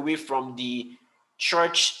move away from the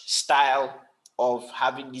church style of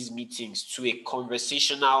having these meetings to a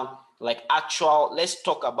conversational, like actual, let's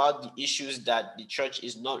talk about the issues that the church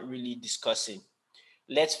is not really discussing.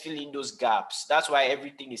 Let's fill in those gaps. That's why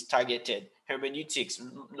everything is targeted. Hermeneutics.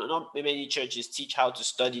 Not many churches teach how to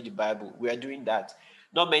study the Bible. We are doing that.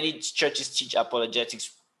 Not many churches teach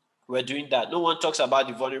apologetics. We're doing that. No one talks about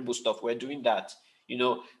the vulnerable stuff. We're doing that.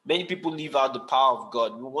 Many people leave out the power of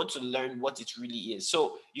God. We want to learn what it really is.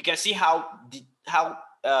 So you can see how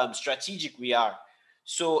strategic we are.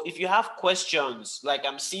 So if you have questions, like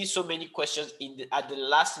I'm seeing so many questions at the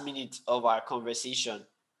last minute of our conversation,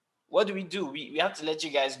 what do? We have to let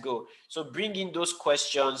you guys go. So bring in those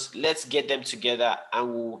questions. Let's get them together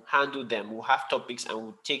and we'll handle them. We'll have topics and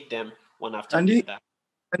we'll take them one after And the they other.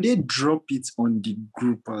 and they drop it on the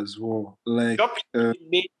group as well. Like Drop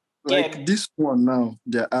it. like this one now,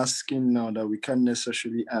 they're asking now that we can't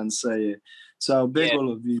necessarily answer it. So I'll beg all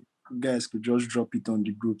of you guys could just drop it on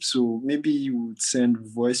the group. So maybe you would send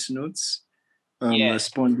voice notes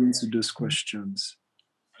responding to those questions.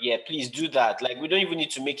 Yeah, please do that. Like, we don't even need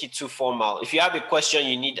to make it too formal. If you have a question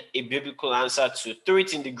you need a biblical answer to, throw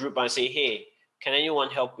it in the group and say, hey, can anyone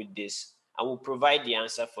help with this? And we'll provide the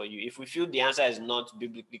answer for you. If we feel the answer is not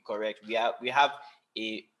biblically correct, we have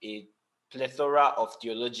a plethora of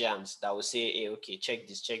theologians that will say, hey, okay, check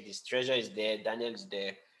this. Treasure is there, Daniel is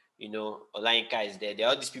there, Olayinka is there. There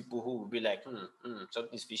are all these people who will be like,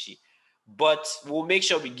 something's fishy. But we'll make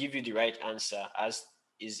sure we give you the right answer as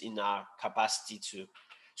is in our capacity to.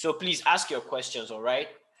 So please ask your questions, all right?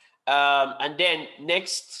 And then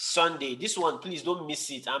next Sunday, this one, please don't miss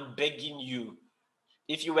it. I'm begging you.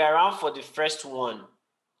 If you were around for the first one,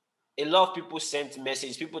 a lot of people sent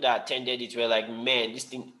messages. People that attended it were like, man, this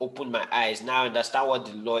thing opened my eyes. Now I understand what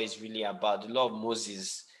the law is really about, the law of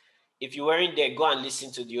Moses. If you weren't there, go and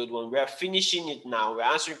listen to the old one. We're finishing it now. We're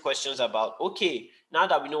answering questions about, okay, now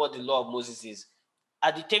that we know what the law of Moses is,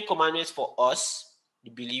 are the 10 commandments for us, the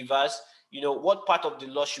believers? What part of the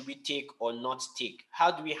law should we take or not take?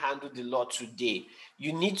 How do we handle the law today?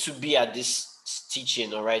 You need to be at this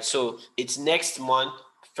teaching, all right? So it's next month,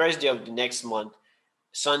 first day of the next month,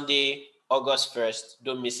 Sunday, August 1st.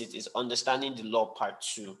 Don't miss it. It's Understanding the Law Part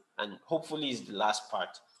 2. And hopefully it's the last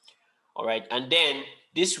part. All right. And then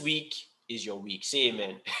this week is your week. Say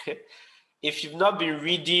amen. If you've not been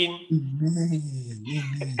reading,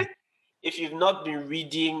 if you've not been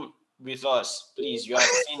reading with us, please, you are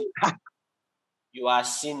sinning. You are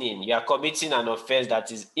sinning. You are committing an offense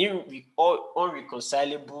that is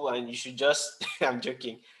unreconcilable, and you should just. I'm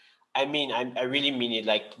joking. I mean, I really mean it.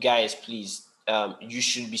 Like, guys, please, you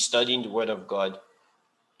should be studying the Word of God.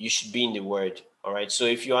 You should be in the Word. All right. So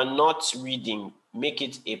if you are not reading, make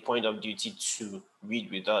it a point of duty to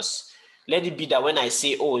read with us. Let it be that when I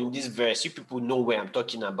say, oh, in this verse, you people know where I'm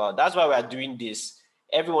talking about. That's why we are doing this.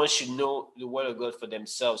 Everyone should know the Word of God for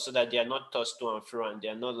themselves so that they are not tossed to and fro and they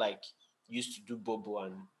are not like used to do Bobo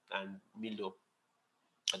and Milo.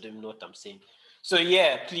 I don't even know what I'm saying. So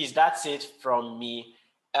yeah, please, that's it from me.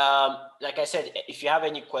 Like I said, if you have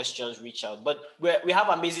any questions, reach out. But we have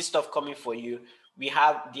amazing stuff coming for you. We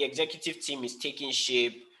have the executive team is taking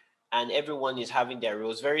shape and everyone is having their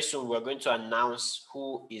roles. Very soon, we're going to announce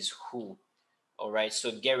who is who. All right,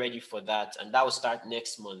 so get ready for that. And that will start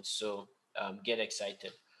next month. So get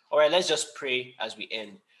excited. All right, let's just pray as we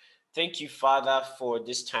end. Thank you, Father, for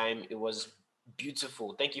this time. It was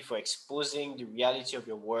beautiful. Thank you for exposing the reality of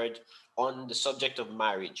your word on the subject of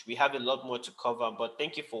marriage. We have a lot more to cover, but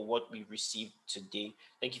thank you for what we received today.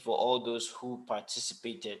 Thank you for all those who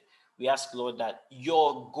participated. we ask, Lord, that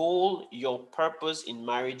your goal, your purpose in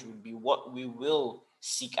marriage would be what we will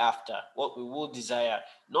seek after, what we will desire,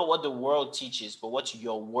 not what the world teaches, but what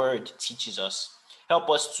your word teaches us. Help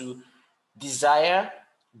us to desire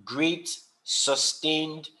great,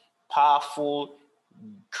 sustained, powerful,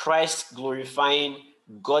 Christ glorifying,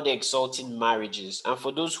 God exalting marriages. And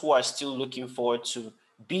for those who are still looking forward to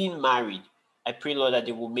being married, I pray, Lord, that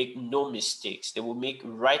they will make no mistakes. They will make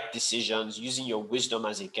right decisions using your wisdom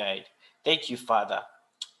as a guide. Thank you, Father.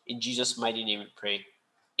 In Jesus' mighty name we pray.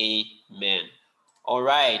 Amen. All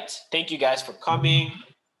right. Thank you guys for coming.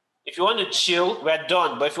 If you want to chill, we're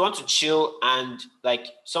done. But if you want to chill and like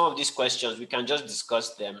some of these questions, we can just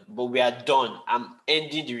discuss them. But we are done. I'm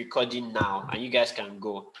ending the recording now and you guys can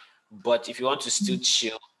go. But if you want to still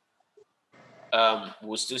chill,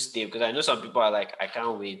 we'll still stay because I know some people are like, I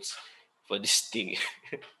can't wait for this thing.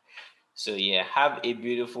 So yeah, have a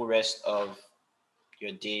beautiful rest of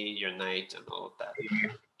your day, your night, and all of that.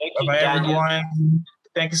 Thank you, Bye-bye, Daniel. everyone.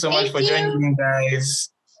 Thank you so much for joining me, guys.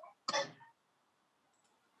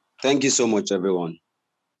 Thank you so much, everyone.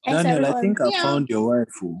 Thanks, Daniel, I everyone. think I found your wife.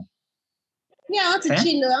 Oh. Yeah, I want to Eh?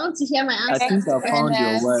 chill. I want to hear my I answer. think I found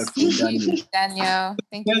your wife, oh, Daniel. Daniel,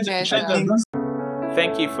 thank you, Joshua.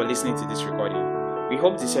 Thank you for listening to this recording. We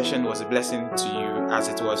hope the session was a blessing to you as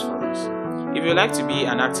it was for us. If you'd like to be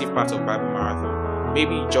an active part of Bible Marathon,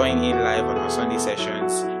 maybe join in live on our Sunday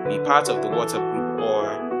sessions, be part of the WhatsApp group,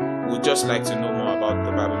 or would just like to know more about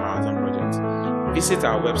the Bible Marathon project, visit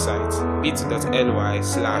our website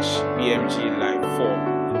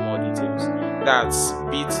bit.ly/bmglive4 for more details. That's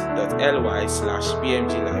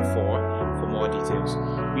bit.ly/bmglive4 for more details.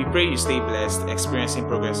 We pray you stay blessed, experiencing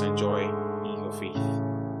progress and joy in your faith.